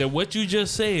recognize that what you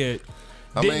just said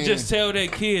Then just tell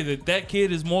that kid that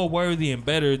kid is more worthy and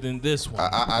better than this one.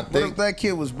 I But if think that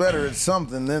kid was better at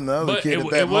something than the other but kid it,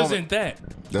 at that it wasn't moment, that.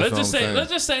 That's what I'm saying.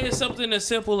 Let's just say it's something as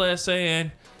simple as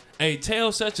saying, "Hey,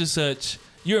 tell such and such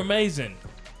you're amazing.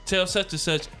 Tell such and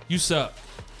such you suck."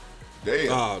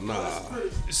 damn. Oh nah.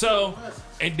 So,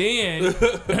 and then,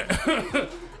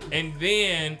 and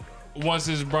then once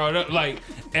it's brought up, like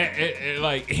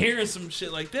hearing some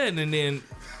shit like that, and then,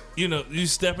 you know, you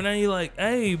stepping out, you're like,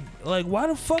 hey, like, why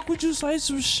the fuck would you say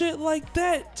some shit like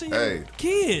that to your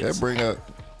kids? That bring up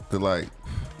the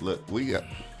look, we got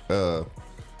a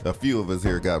few of us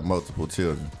here got multiple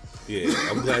children. Yeah,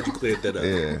 I'm glad you cleared that up.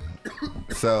 Yeah.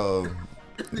 So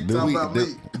talking about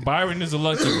me. Byron is a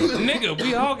lucky one. Nigga,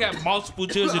 we all got multiple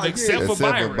children except for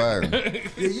Byron.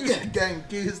 Yeah, you got gang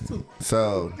kids too.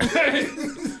 So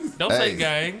Don't say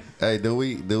gang. hey, do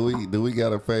we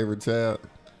got a favorite child?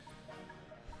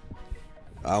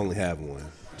 I only have one.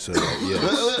 So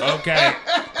yeah. Okay.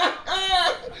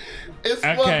 It's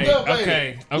Okay, fucked up, ain't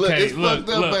okay, it? okay. Look, it's Look, fucked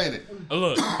up, look. ain't it?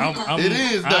 Look, It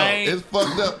is though. It's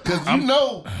fucked up because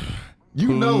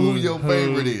you know who your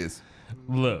favorite is.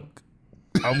 Look,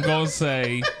 I'm gonna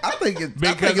say I think it's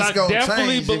because I gonna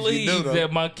definitely change if you believe do, though.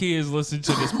 that my kids listen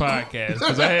to this podcast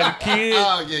because I had a kid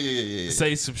Oh yeah.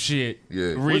 say some shit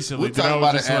Yeah, recently We'll that I talk was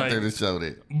about it just after like, the show.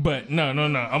 That but no.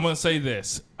 I'm gonna say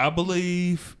this. I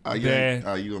believe are you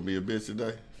gonna be a bitch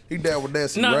today? He down with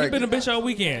that. no, you been a bitch all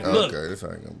weekend. Okay, Look, this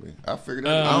ain't gonna be. I figured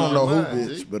that. I don't know who Mine,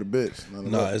 bitch, G. but a bitch. None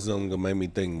of Nah, that. it's only gonna make me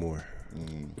think more.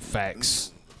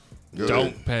 facts. Go Don't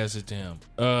ahead. pass it to him.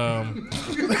 You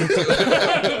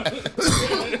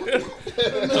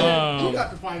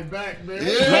got to fight back, man.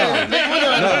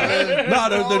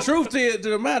 No, the truth to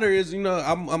the matter is, you know,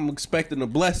 I'm expecting a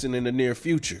blessing in the near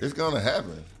future. It's gonna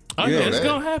happen. Oh, Yeah, yeah, it's that-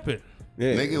 gonna happen.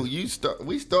 Yeah. Nigga,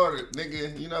 we started,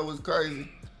 nigga. You know what's crazy?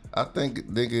 I think,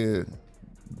 nigga,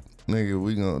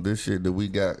 we gonna this shit that we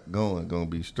got going gonna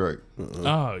be straight.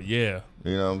 Oh yeah.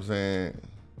 You know what I'm saying?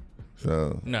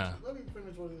 So, Nah. Let me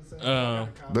finish what he's saying.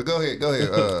 but go ahead.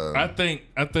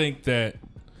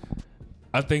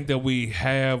 I think that we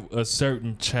have a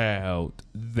certain child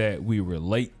that we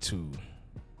relate to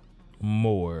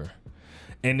more.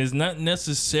 And it's not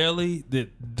necessarily that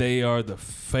they are the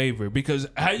favorite, because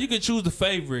how you can choose the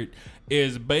favorite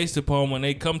is based upon when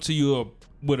they come to you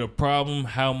with a problem,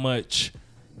 how much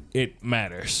it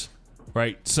matters,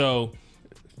 right? So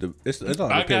It all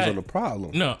depends on the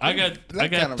problem. no, I got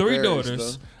kinda three varies,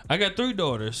 daughters. though. I got three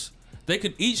daughters. They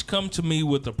could each come to me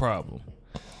with a problem.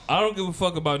 I don't give a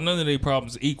fuck about none of their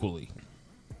problems equally,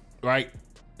 right?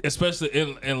 Especially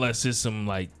unless it's some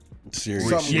like Serious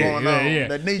Something shit. going on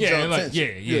that needs your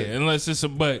attention. yeah. Unless it's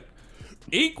but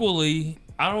equally,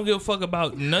 I don't give a fuck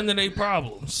about none of their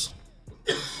problems.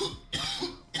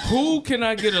 Who can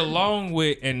I get along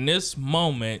with in this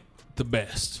moment the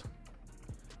best?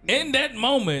 In that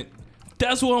moment,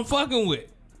 that's who I'm fucking with.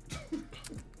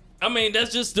 I mean,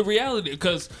 that's just the reality.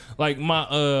 Because like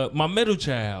my middle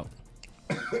child,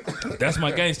 that's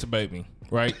my gangster baby,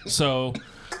 right? So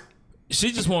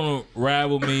she just want to ride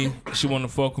with me. She want to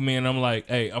fuck with me, and I'm like,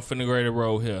 hey, I'm finna grade a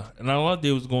road here. And all I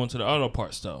did was go into the auto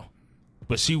parts store.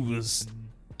 But she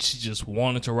just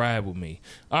wanted to ride with me.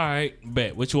 All right,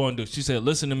 bet. What you want to do? She said,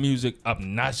 listen to music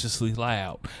obnoxiously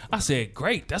loud. I said,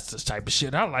 great. That's the type of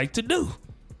shit I like to do.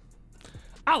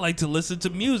 I like to listen to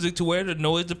music to where it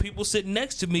annoys the people sitting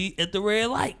next to me at the red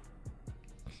light.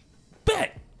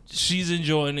 Bet. She's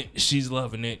enjoying it. She's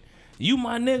loving it. You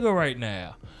my nigga right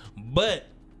now. But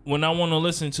when I want to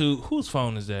listen to, whose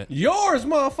phone is that? Yours,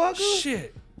 motherfucker.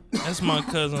 Shit. That's my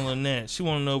cousin Lynette. She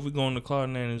want to know if we're going to Claude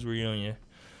Nana's reunion.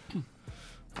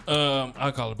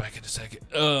 I'll call her back in a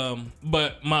second.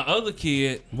 But my other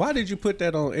kid. Why did you put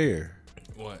that on air?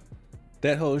 What?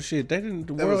 That whole shit. The That world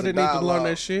was a didn't need to learn dialogue.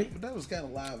 that shit. But that was kind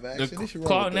of live The action. They should roll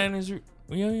Claude with that. Nana's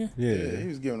reunion? Yeah. Yeah, he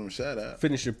was giving him a shout out.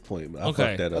 Finish your point. I Okay.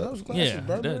 fucked that Oh, up. those glasses, Yeah.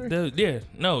 Burberry? Yeah.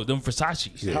 No, them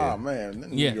Versace's. Yeah. Oh man,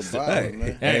 that Yeah. nigga Hey, violent,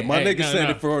 man. hey, my Hey, nigga no, said no.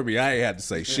 it for me. I ain't had to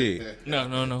say shit.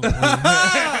 No.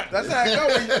 That's how it go.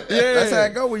 When you, That's how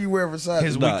it go when you wear Versace.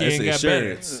 His Nah, weekend it's got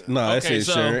better. insurance. No, it's Okay,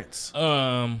 so, insurance.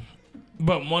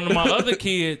 But one of my other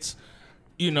kids,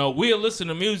 you know, we'll listen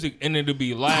to music and it'll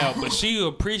be loud, but she'll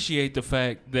appreciate the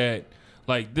fact that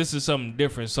like this is something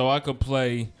different. So I could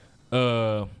play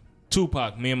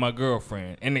Tupac, Me and My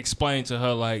Girlfriend, and explain to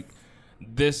her like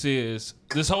this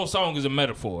whole song is a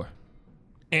metaphor.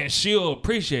 And she'll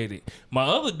appreciate it. My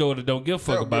other daughter don't give a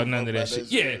fuck Don't about give a none fuck of that about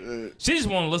shit. that Yeah, shit. she just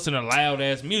want to listen to loud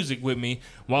ass music with me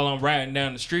while I'm riding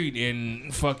down the street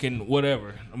and fucking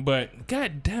whatever. But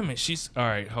god damn it, she's all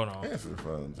right. Hold on, Answer the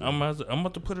phone. G. I'm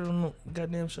about to put it on the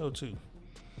goddamn show too.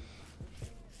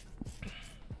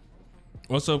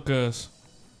 What's up, cuz?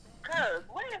 Cuz,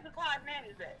 where is the Clyde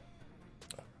Nannies at?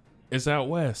 It's out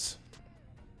west.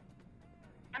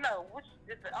 I know, which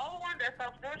is the old one that's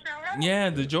off Georgetown Road? Yeah,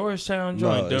 the Georgetown No,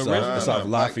 joint. The it's original. off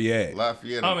Lafayette.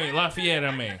 Lafayette. I mean Lafayette.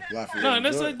 Lafayette No, and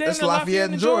that's George- like that's damn Lafayette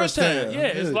and Georgetown. Yeah,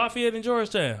 it's Yeah. Lafayette and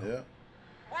Georgetown. Yeah.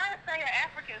 Why is they an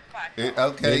African spot?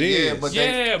 Okay, It yeah, is. but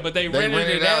Yeah, but they rented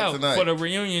it out tonight. for the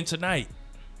reunion tonight.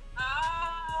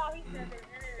 Oh, he said they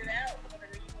rented it out for the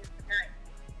reunion tonight.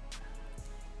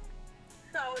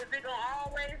 So is it gonna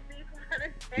always be for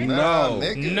the day? No.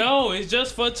 nigga. No, it's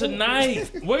just for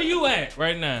tonight. Where you at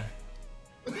right now?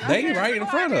 They right in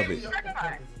front of it.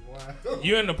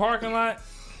 You in the parking lot?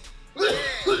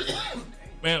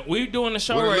 Man, we doing the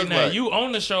show What it right look now. like? You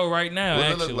on the show right now, What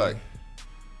it actually. look like?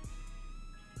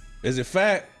 Is it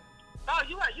fat? Oh,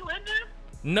 you in there?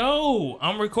 No,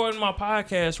 I'm recording my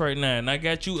podcast right now, and I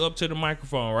got you up to the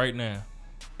microphone right now.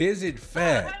 Is it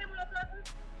fat? Hey, motherfucker.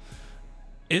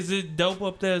 Is it dope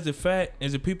up there? Is it fat?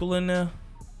 Is it people in there?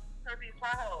 Cause these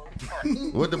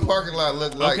potholes. What the parking lot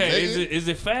look like? Okay, nigga? is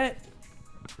it fat?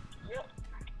 Yep.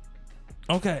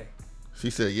 Okay. She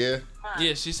said, yeah.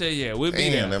 Yeah, she said yeah. We'll be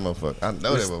Damn, there. that motherfucker. I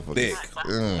know that motherfucker. thick.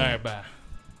 All right, bye.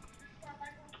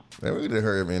 Man, we done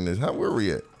heard him in this. How where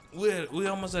we at? We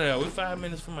almost there. We're 5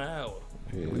 minutes from an hour.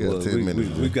 Yeah, We got 10 minutes.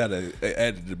 We got to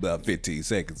add about 15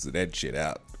 seconds of that shit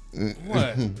out.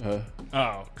 What?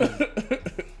 Oh.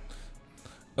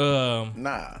 Cool.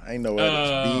 Nah, ain't no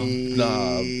edits, Nah,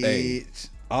 bitch. hey,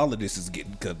 all of this is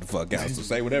getting cut the fuck out. So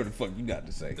say whatever the fuck you got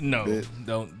to say. No,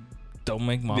 don't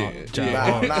make my Yeah. job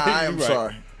Yeah. hard. Nah, I am Right.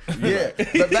 sorry. Yeah,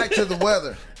 but back to the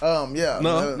weather. Yeah.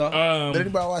 No. Did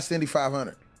anybody watch the Indy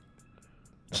 500?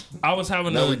 I was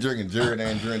having Now we a drinking Jared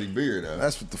Andretti beer though.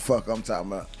 That's what the fuck I'm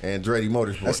talking about. Andretti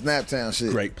Motorsport. That's Snaptown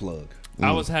shit. Great plug.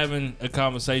 I was having a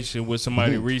conversation with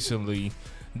somebody recently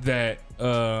that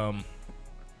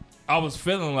I was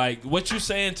feeling like what you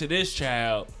saying to this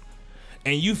child,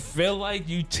 and you feel like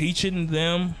you teaching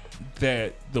them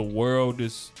that the world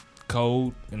is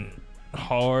cold and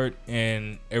hard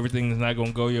and everything is not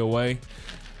gonna go your way.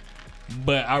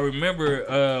 But I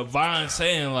remember Vine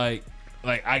saying like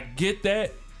I get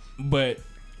that, but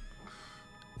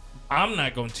I'm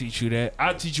not gonna teach you that.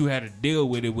 I'll teach you how to deal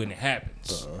with it when it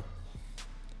happens.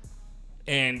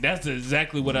 And that's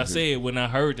exactly what I said when I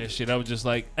heard that shit. I was just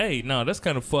like, hey, no, that's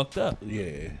kind of fucked up.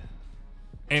 Yeah.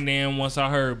 And then what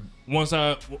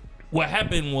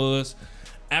happened was,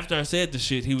 after I said the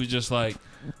shit, he was just like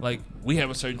we have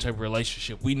a certain type of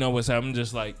relationship. We know what's happening. I'm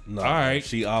just like, No, all right.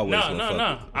 she always No. gonna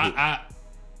fuck with- I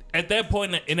at that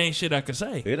point, it ain't shit I could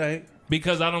say. It ain't.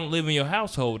 Because I don't live in your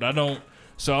household. I don't.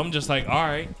 So I'm just like, all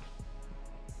right.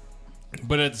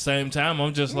 But at the same time,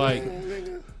 I'm just like,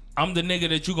 I'm the nigga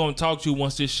that you gonna talk to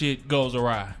once this shit goes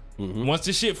awry. Once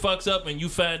this shit fucks up and you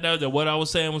find out that what I was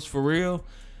saying was for real,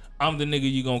 I'm the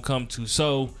nigga you gonna come to.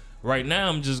 So right now,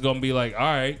 I'm just gonna be like, all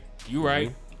right, you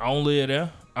right. I don't live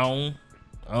there. I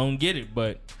don't get it.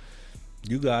 But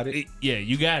You got it. yeah,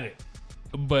 you got it.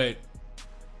 But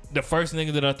the first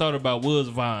nigga that I thought about was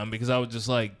Vine, because I was just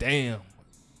like, damn,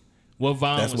 what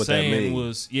Vine That's was what that saying mean.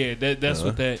 was, yeah, that's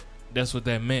what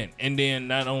that meant. And then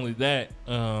not only that,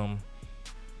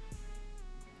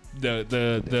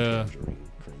 the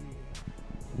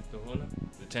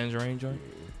tangerine joint.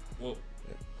 Well,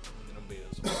 them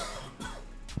bills.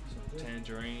 Some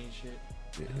tangerine shit.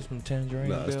 There's some tangerine.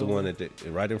 No, it's the bill. one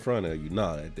right in front of you.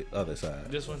 No, at the other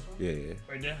side. This one Yeah.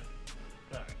 right there.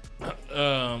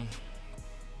 All right.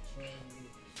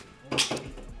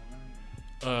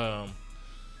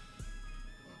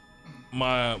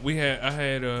 I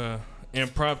had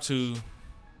impromptu.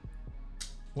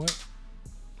 What?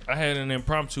 I had an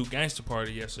impromptu gangster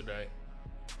party yesterday,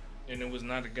 and it was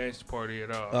not a gangster party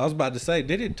at all. I was about to say,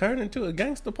 did it turn into a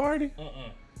gangster party?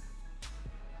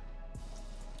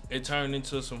 It turned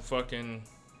into some fucking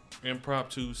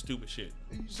impromptu stupid shit.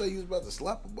 Did you say you was about to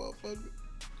slap a motherfucker?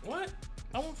 What?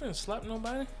 I wasn't finna slap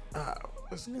nobody. Ah,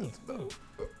 that's good.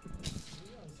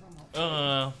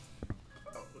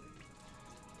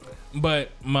 But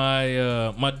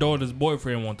my daughter's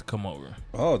boyfriend wanted to come over.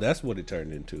 Oh, that's what it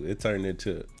turned into. It turned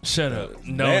into Shut up.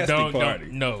 No, nasty don't, party.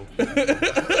 no.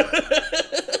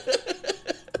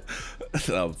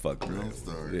 I'm fucking around.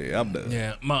 Yeah, I'm done.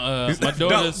 Yeah, my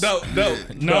daughter's No.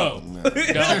 don't. No,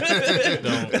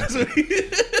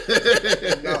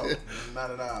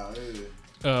 not at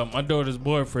all. My daughter's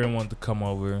boyfriend wanted to come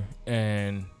over,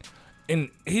 and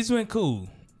he's been cool.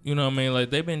 You know what I mean? Like,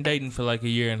 they've been dating for like a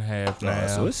year and a half now.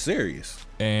 So it's serious.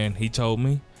 And he told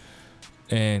me,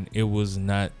 and it was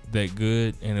not that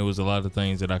good, and it was a lot of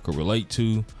things that I could relate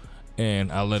to,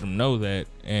 and I let him know that,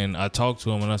 and I talked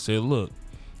to him, and I said, look,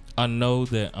 I know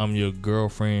that I'm your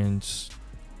girlfriend's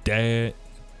dad,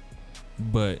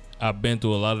 but I've been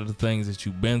through a lot of the things that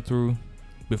you've been through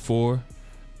before,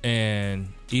 and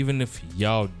even if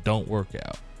y'all don't work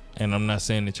out, and I'm not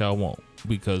saying that y'all won't,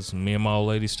 because me and my old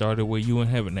lady started where you in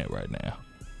heaven at right now,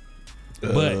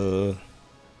 but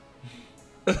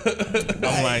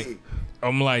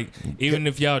I'm like, even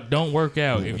if y'all don't work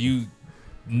out, if you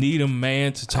need a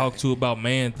man to talk to about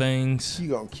man things, You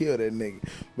gonna kill that nigga.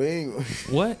 But anyway.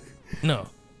 what? No,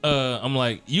 I'm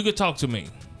like, you could talk to me.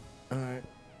 All right.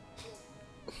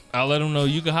 I'll let him know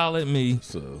you can holler at me.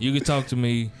 So- You can talk to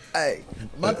me. Hey,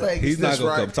 my thing He's is not this,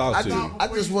 gonna right? come talk to you. I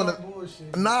just want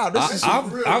to. Nah, this is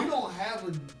I'm- real. I'm- You don't have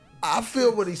a. I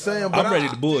feel what he's saying, but I'm ready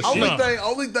to bullshit. Only No. thing I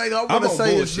want I'm to on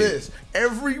say is bullshit. this: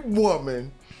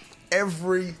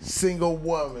 every single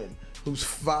woman whose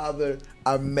father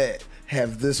I met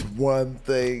have this one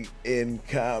thing in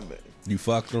common. You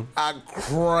fucked him. I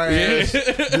crashed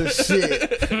the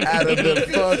shit out of the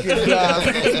fucking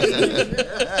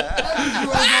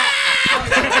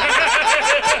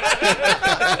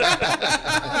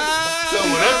So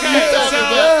whatever you talking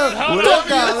about, whatever you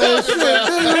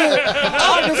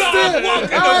talking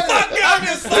about, I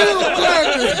can still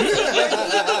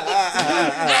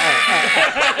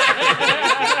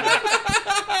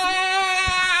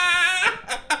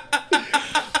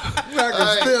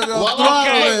while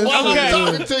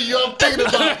I'm talking to you, I'm thinking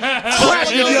about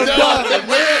fucking your daughter,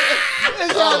 man.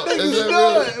 Y'all niggas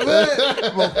know it, man.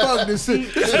 Well, fuck this shit.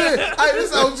 Hey,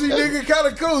 this OG nigga kind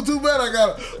of cool. Too bad I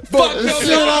got to fuck this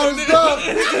shit on his dog.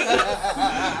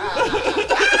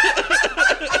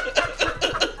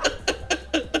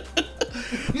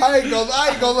 I ain't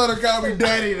gonna let her call me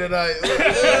daddy tonight.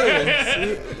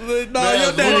 No,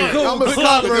 your daddy cool. I'm gonna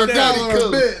slap her a dollar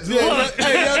a bit. Your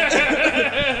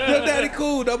daddy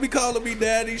cool. Don't be calling me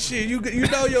daddy. Shit, you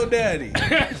know your daddy.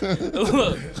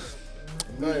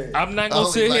 Look, I'm not I gonna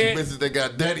only sit like here. bitches that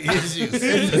got daddy issues.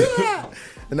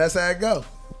 And that's how it go.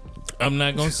 I'm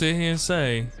not gonna sit here and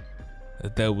say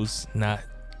that was not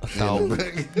a thought.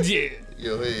 Yeah,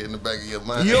 Your head in the back of your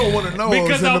mind. You don't want to know Because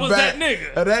what's in I the was back that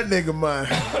nigga. of that nigga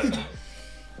mind.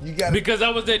 You got because I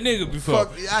was that nigga before.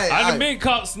 Fuck, I done I- been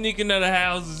caught sneaking out of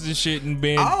houses and shit and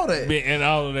been All that. and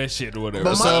all of that shit or whatever.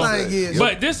 But my So, thing is,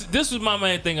 but this was my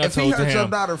main thing I if he told to hurt him. your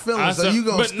daughter's I feelings, so said- you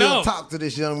gonna but still no. talk to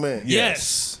this young man?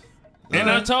 Yes. And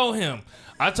I told him,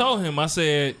 I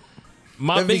said,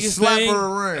 my If he biggest slap thing. her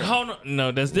around. Hold on,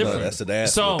 no, that's different. No, that's an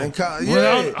ass So, whooping. And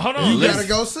well, hold on, you listen. gotta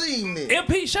go see him then.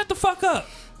 MP, shut the fuck up.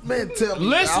 Man, tell me.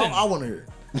 Listen. I want to hear.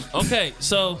 Okay,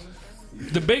 so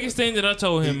the biggest thing that I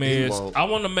told him He is won't. I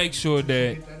want to make sure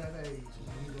that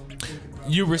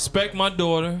you respect my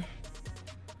daughter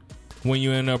when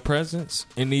you're in her presence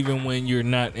and even when you're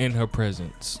not in her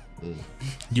presence.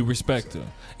 You respect her.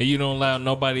 And you don't allow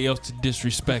nobody else to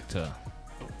disrespect her.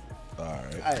 All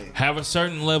right. Hey, Have a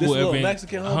certain level This of little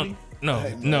Mexican homie?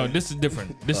 No, this is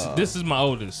different. This is my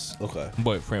oldest Okay.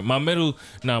 boyfriend. My middle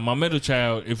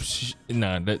child. If she,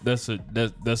 that's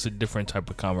a different type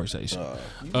of conversation.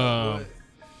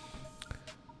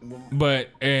 But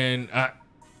and I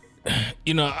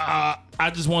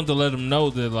just wanted to let them know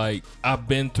that like I've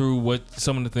been through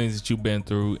some of the things that you've been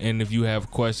through, and if you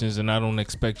have questions, and I don't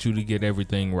expect you to get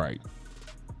everything right.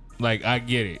 Like I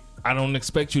get it. I don't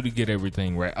expect you to get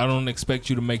everything right. I don't expect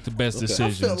you to make the best I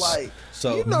decisions. feel like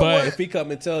So, you know but what? if he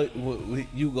come and tell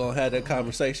you gonna have that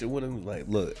conversation with him, like,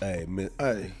 look, hey,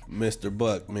 Mr.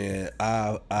 Buck, man,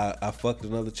 I fucked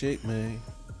another chick, man,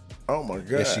 Oh my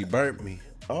god. and she burnt me.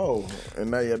 Oh, and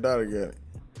now your daughter got it.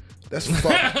 That's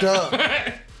fucked up.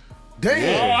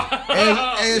 Damn.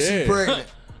 And she Yeah. pregnant.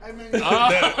 Hey, man,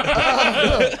 God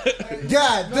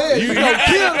damn, you gonna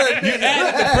kill that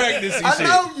nigga. pregnancy I shit.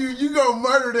 know you gonna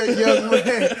murder that young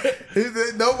man.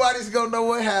 Nobody's gonna know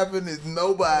what happened. It's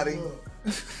nobody.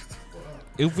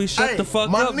 if we shut Hey, the fuck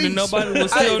my up, then niece- nobody will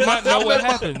still Hey, not know I what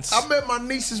met happens. I met my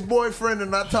niece's boyfriend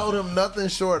and I told him nothing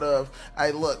short of,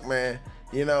 hey, look, man,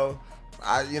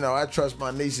 I trust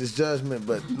my niece's judgment,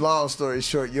 but long story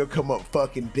short, you'll come up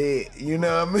fucking dead. You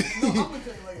know what I mean? I'm gonna tell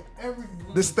you, like, every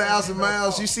This 1,000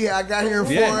 miles, you see how I got here in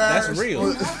 4 Yeah, hours? that's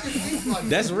real.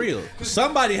 That's real.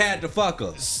 Somebody had to fuck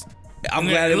us. I'm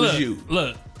glad it was you.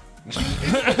 Look.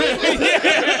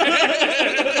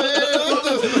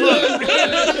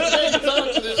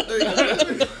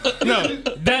 No,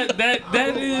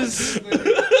 that is.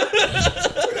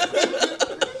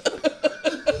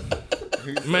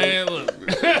 Man, look.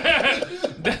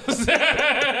 That's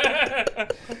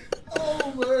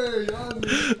Oh man, y'all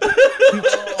need-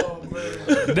 oh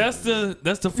man. that's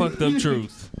the fucked up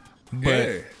truth.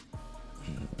 But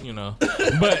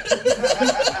but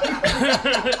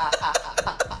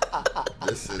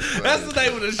This is That's the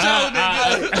name of the show, nigga.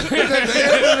 At the end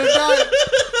of the day,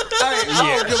 hey, I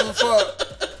don't give a fuck.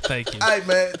 Thank you. Hey,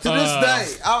 man, to this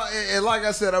day, and like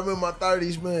I said, I'm in my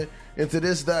 30s, man, and to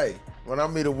this day, when I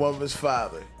meet a woman's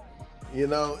father, you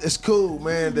know, it's cool,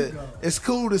 man. It's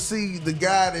cool to see the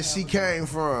guy that she came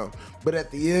from. But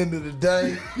at the end of the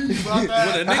day, when a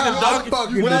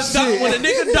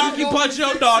nigga donkey punch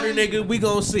your daughter, nigga, we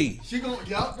gonna see. She gonna,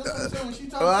 yup, that's what I'm saying. When she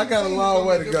talking, well, I got a long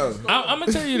way to go. I'm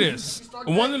gonna tell you this.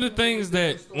 One of the things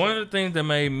that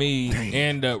made me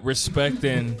end up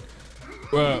respecting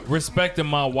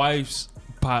my wife's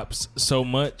pops so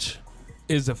much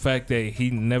is the fact that he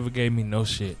never gave me no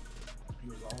shit. He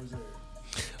was always there.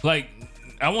 Like,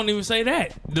 I won't even say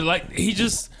that. Like, he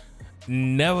just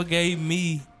never gave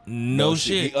me no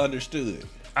shit. He understood.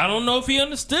 I don't know if he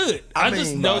understood. I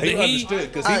just know that he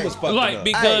understood because he was fucking like up.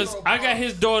 because I got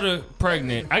his daughter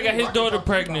pregnant.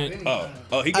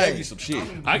 Oh, he gave you some shit.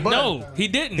 No, he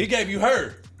didn't. He gave you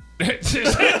her. Hey,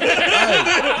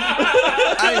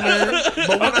 man.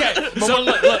 So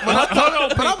look, hold on,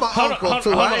 P. But I'm an uncle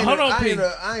too. Hold on, P.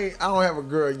 I don't have a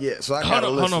girl yet, so I gotta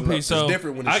listen. Hold on, P. So it's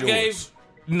different when it's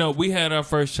yours. we had our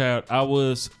first child. I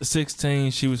was 16.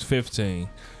 She was 15.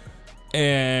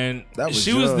 And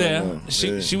she was there. Man.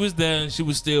 She was there, and she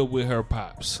was still with her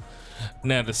pops.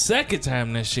 Now the second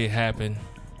time that shit happened,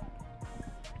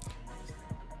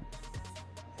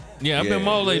 I've been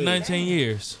married 19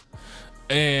 years,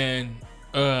 and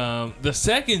the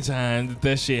second time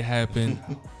that shit happened,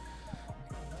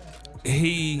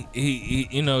 he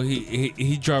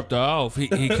dropped her off. He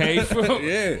came from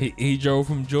he drove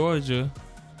from Georgia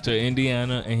to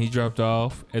Indiana, and he dropped her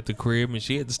off at the crib, and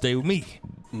she had to stay with me.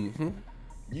 Mm-hmm.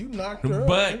 You knocked her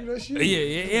but up. That's you.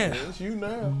 Yeah. That's you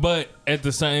now. But at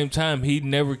the same time, he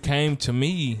never came to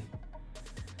me.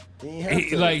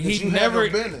 He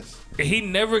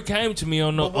never came to me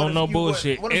on no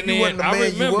bullshit. What if and you wasn't then the I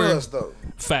man remember you was, though?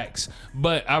 facts.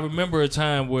 But I remember a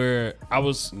time where I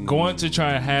was going to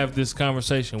try and have this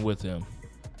conversation with him.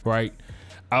 Right?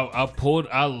 I pulled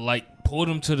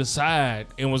him to the side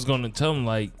and was going to tell him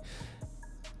like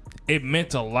it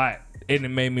meant a lot. And it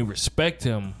made me respect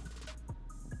him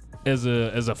as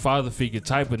a father figure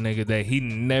type of nigga that he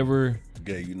never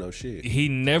gave you no shit. He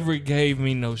never gave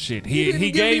me no shit.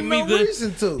 He gave me no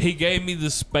reason to. He gave me the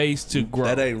space to grow.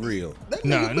 That ain't real.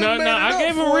 No. I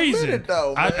gave him a reason.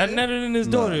 I netted in his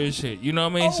daughter and shit. You know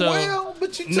what I mean?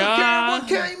 But you took care of what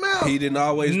came out. He didn't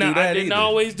always do that. I didn't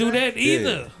always do that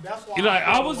either. That's why like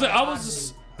I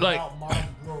was like about my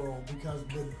girl because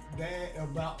the dad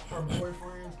about her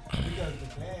boyfriends because the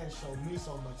dad showed me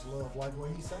so much love, like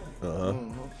what he's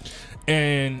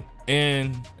saying.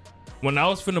 And when I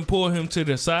was finna pull him to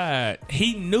the side,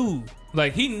 he knew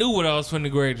what I was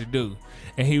finna get ready to do,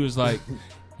 and he was like,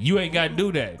 "You ain't gotta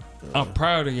do that. I'm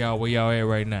proud of y'all where y'all at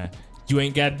right now. You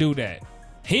ain't gotta do that."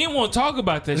 He didn't want to talk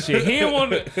about that shit. He didn't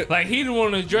want to he didn't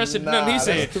want to address it. Nothing. He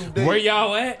said, "Where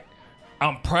y'all at?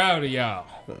 I'm proud of y'all."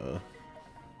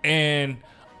 And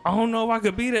I don't know if I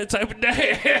could be that type of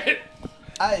dad.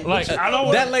 I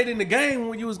don't that late in the game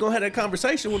when you was gonna have that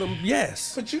conversation with him.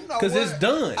 Yes, but you know because it's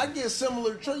done. I get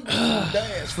similar treatment from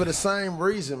dads for the same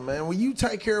reason, man. When you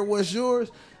take care of what's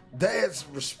yours, dads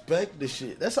respect the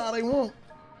shit. That's all they want.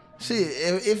 Shit,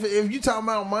 if you talking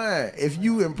about mine, if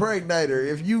you impregnate her,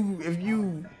 if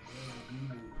you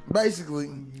basically,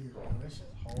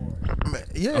 man,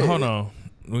 yeah. Hold on,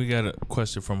 we got a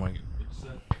question from my.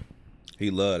 He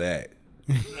love that.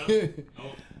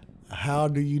 How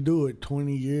do you do it?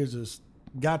 20 years has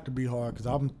got to be hard because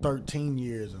I'm 13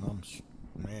 years and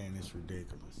man, it's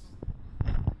ridiculous.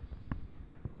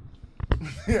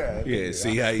 Yeah,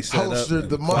 see how he set Holstered up.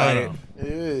 the money.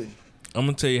 Yeah. I'm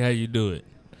gonna tell you how you do it.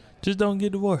 Just don't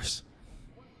get divorced.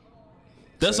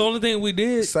 That's the only thing we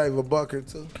did. Save a buck or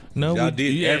two. No, y'all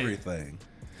did everything.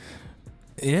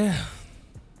 Yeah.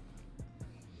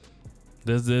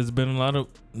 There's been a lot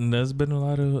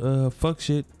of fuck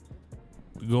shit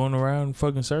going around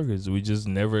fucking circuits. We just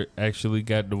never actually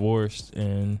got divorced,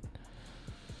 and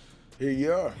here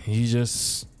you are. You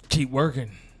just keep working.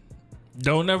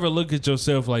 Don't ever look at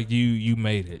yourself like you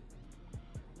made it.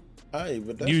 Hey,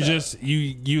 but that's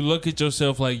you look at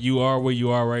yourself like you are where you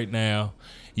are right now.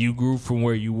 You grew from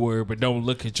where you were, but don't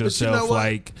look at yourself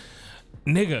like,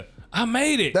 nigga, I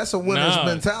made it. That's a winner's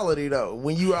mentality, though.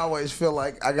 When you always feel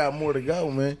like I got more to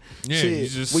go, man. Yeah,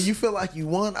 shit. When you feel like you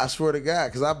won, I swear to God,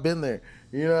 because I've been there.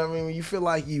 You know what I mean? When you feel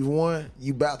like you won,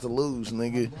 you about to lose,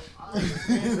 nigga.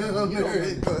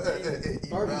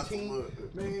 13,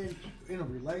 man, in a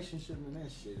relationship, man, that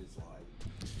shit is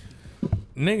like.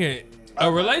 Nigga,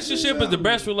 a relationship is the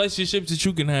best relationship that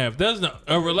you can have.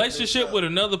 A relationship with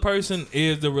another person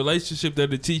is the relationship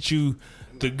that'll teach you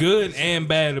the good and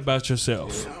bad about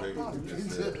yourself.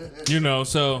 You know,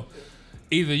 so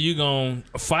either you gonna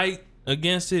fight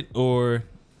against it or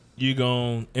you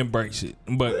gonna embrace it.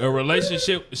 But a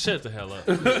relationship, shut the hell up.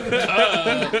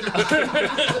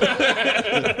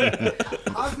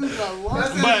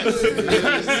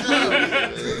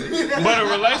 But a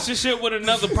relationship with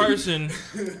another person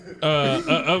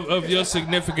of your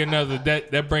significant other,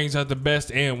 that brings out the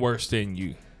best and worst in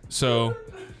you. So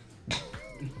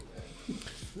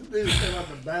all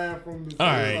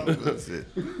right, That's it.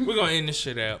 we're gonna end this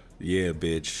shit out Yeah,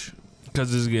 bitch.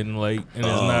 because it's getting late and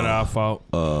it's not our fault.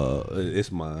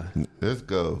 It's mine. Let's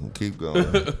go. Keep going.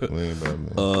 We ain't about me.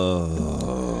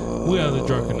 We are the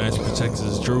Drunken Knights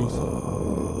Protectors of Truth,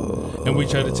 and we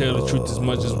try to tell the truth as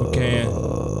much as we can.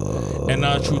 And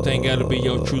our truth ain't gotta be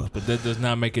your truth, but that does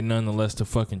not make it nonetheless the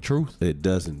fucking truth. It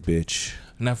doesn't, bitch.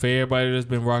 Now for everybody that's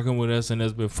been rocking with us and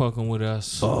that's been fucking with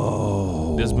us,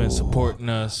 that's been supporting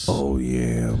us. Oh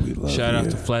yeah, we love Shout you. out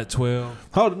to Flat 12.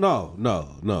 Hold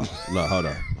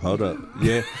up.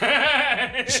 Yeah.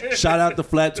 Shout out to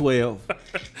Flat 12.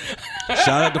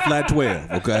 Shout out to Flat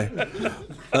 12, okay?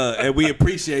 And we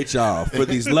appreciate y'all for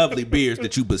these lovely beers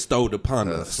that you bestowed upon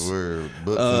I us. swear.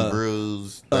 Books and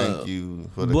brews. Thank you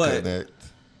for the but- connect.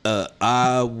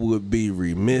 I would be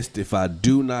remiss if I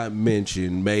do not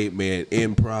mention Made Man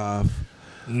Improv.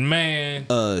 Man,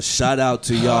 Shout out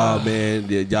to y'all, man.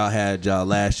 Y'all had y'all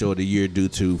last show of the year due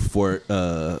to Fort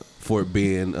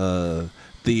being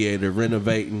theater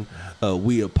renovating.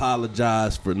 We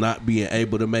apologize for not being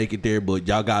able to make it there, but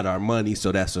y'all got our money,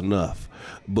 so that's enough.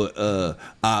 But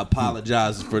I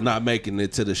apologize for not making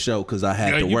it to the show because I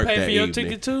had to you work paid that for your evening.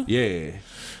 ticket too? Yeah.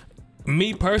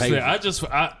 Me personally, Painful.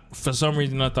 I for some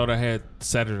reason I thought I had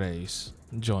Saturdays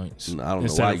joints. I don't know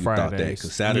instead why of you thought that Fridays.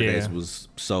 because Saturdays Yeah. was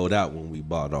sold out when we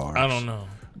bought ours. I don't know.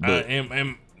 But-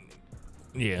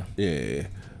 Yeah. Yeah.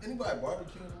 Anybody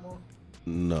barbecue anymore?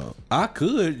 No, I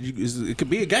could. It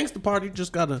could be a gangster party. You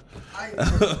just gotta.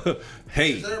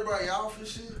 Hey, Is everybody off and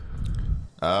shit?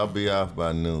 I'll be off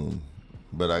by noon,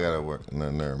 but I gotta work.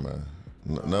 No, never mind.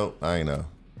 Nope, I ain't know.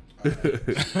 I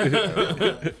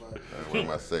work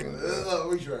my second.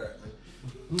 We tried,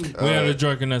 man. We are the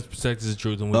Drunken Knights Protectors of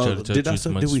Truth, and we try to tell the truth as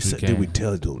much as we can. did we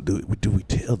tell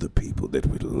the people that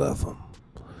we love them?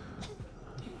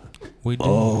 We do.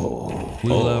 We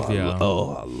love y'all.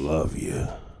 Oh, I love you,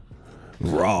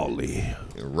 Raleigh.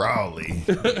 Raleigh.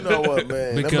 You know what,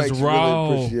 man? That Because makes you raw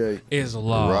really appreciate. is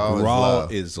law. Raw is Raw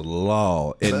love. is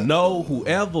law, and no,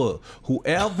 whoever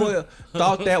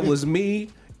thought that was me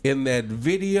in that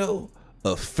video,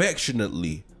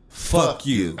 affectionately, fuck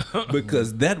you,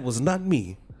 because that was not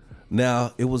me.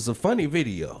 Now it was a funny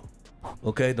video,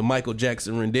 okay, the Michael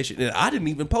Jackson rendition, and I didn't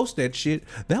even post that shit.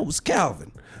 That was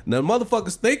Calvin. Now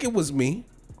motherfuckers think it was me,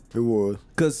 It was.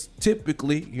 because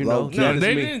typically, you know, Low-key. that No, is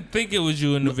they me. didn't think it was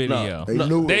you in the video. They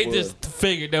knew They it was. just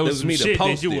figured that was some me to shit that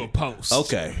post you it. would post.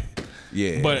 Okay,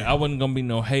 yeah, But I wasn't gonna be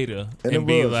no hater And and it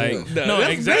be was, like, yeah. no,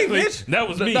 that's exactly. me, bitch. That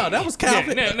was me. No, that was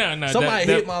Calvin. Yeah, no. Somebody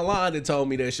that, hit my line and told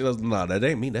me that shit. I was, no, that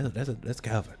ain't me. That's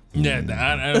Calvin. Yeah, I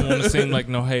don't want to seem like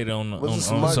no hater on Was it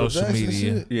some on Michael social Jackson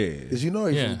media. shit? Yeah. Cause you know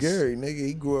he's Yes. from Gary, nigga.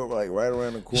 He grew up like right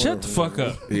around the corner. Shut the from fuck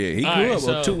up. Yeah, he All grew right, up on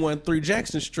so 213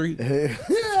 Jackson Street.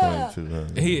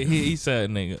 2200. he said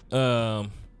nigga.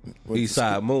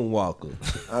 Eastside Moonwalker.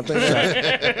 I think.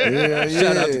 Yeah.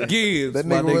 Shout out to Gibbs, That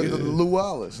my nigga went nigga. to Lou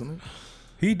Wallace. Huh?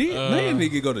 He did. Man,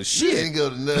 nigga go to She shit. ain't go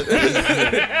to nothing.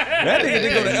 That nigga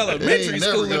didn't go to They elementary ain't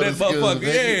school never in go that to school, motherfucker.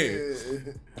 nigga.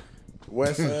 Yeah.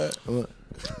 West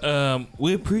Side.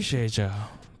 We appreciate y'all.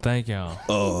 Thank y'all.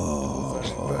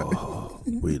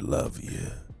 We love you.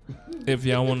 If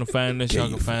y'all want to find us, y'all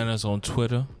can find us on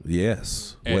Twitter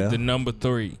Yes. at Well, the number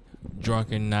 3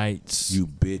 Drunken Knights. you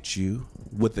bitch you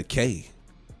with a K.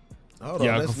 Hold on,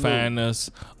 Y'all can that's find us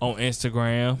on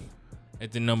Instagram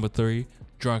at the number 3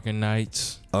 Drunken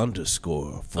Knights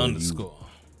Underscore for underscore.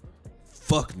 you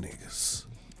fuck niggas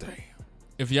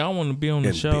If y'all want to be on the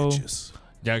and show, bitches.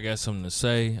 y'all got something to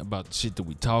say about the shit that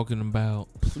we talking about.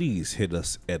 Please hit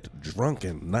us at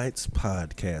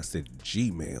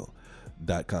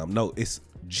drunkennightspodcast@gmail.com. No, it's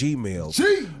Gmail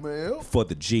Gmail. for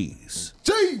the G's.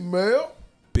 Gmail.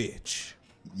 Bitch.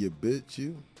 You bitch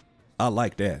you. I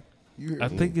like that. You hear I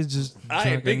me? think it's just I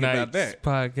ain't Drunken thinking about Knights that.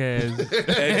 podcast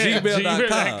At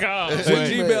gmail.com. But-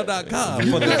 gmail.com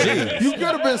for the G's. You could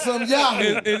have been some Yahoo.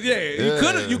 You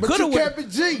could But you have kept it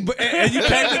G. and you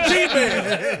came to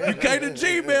Gmail. You came to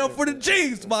Gmail for the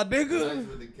G's, my nigga.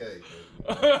 With the K.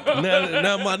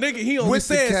 Now, my nigga, he only With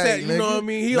the said K, that. You know nigga. what I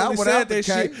mean? He Not only without said the that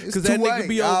K. shit It's because that 2 nigga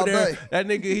be all over there. day. That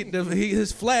nigga,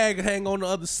 his flag hang on the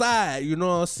other side. You know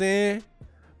what I'm saying?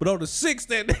 But on the 6th,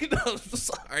 that nigga, I'm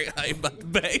sorry, I ain't about to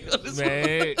bang on this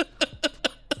Man,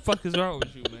 fuck is wrong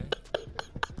with you, man?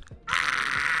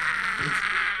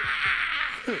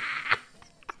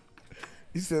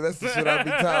 He said that's the shit I be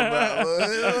talking about.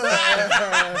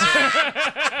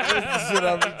 That's the shit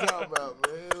I be talking about,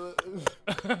 man.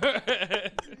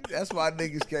 That's why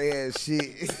niggas can't have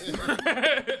shit.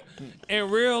 In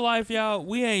real life, y'all,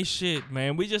 we ain't shit,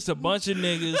 man. We just a bunch of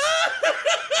niggas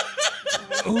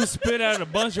who spit out a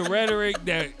bunch of rhetoric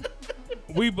that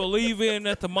we believe in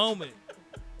at the moment.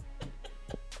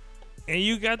 And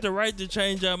you got the right to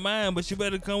change your mind, but you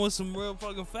better come with some real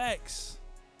fucking facts.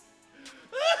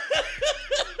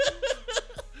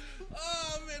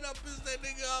 Oh man, I pissed that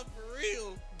nigga off for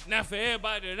real. Now, for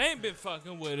everybody that ain't been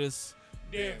fucking with us,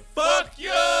 then Fuck you,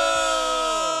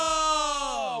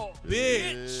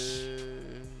 bitch.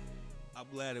 I'm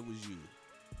glad it was you.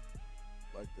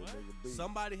 Like the nigga beat.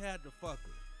 Somebody had to fuck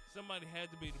her. somebody had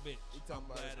to be the bitch. We talking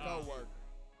about his glad it was coworker.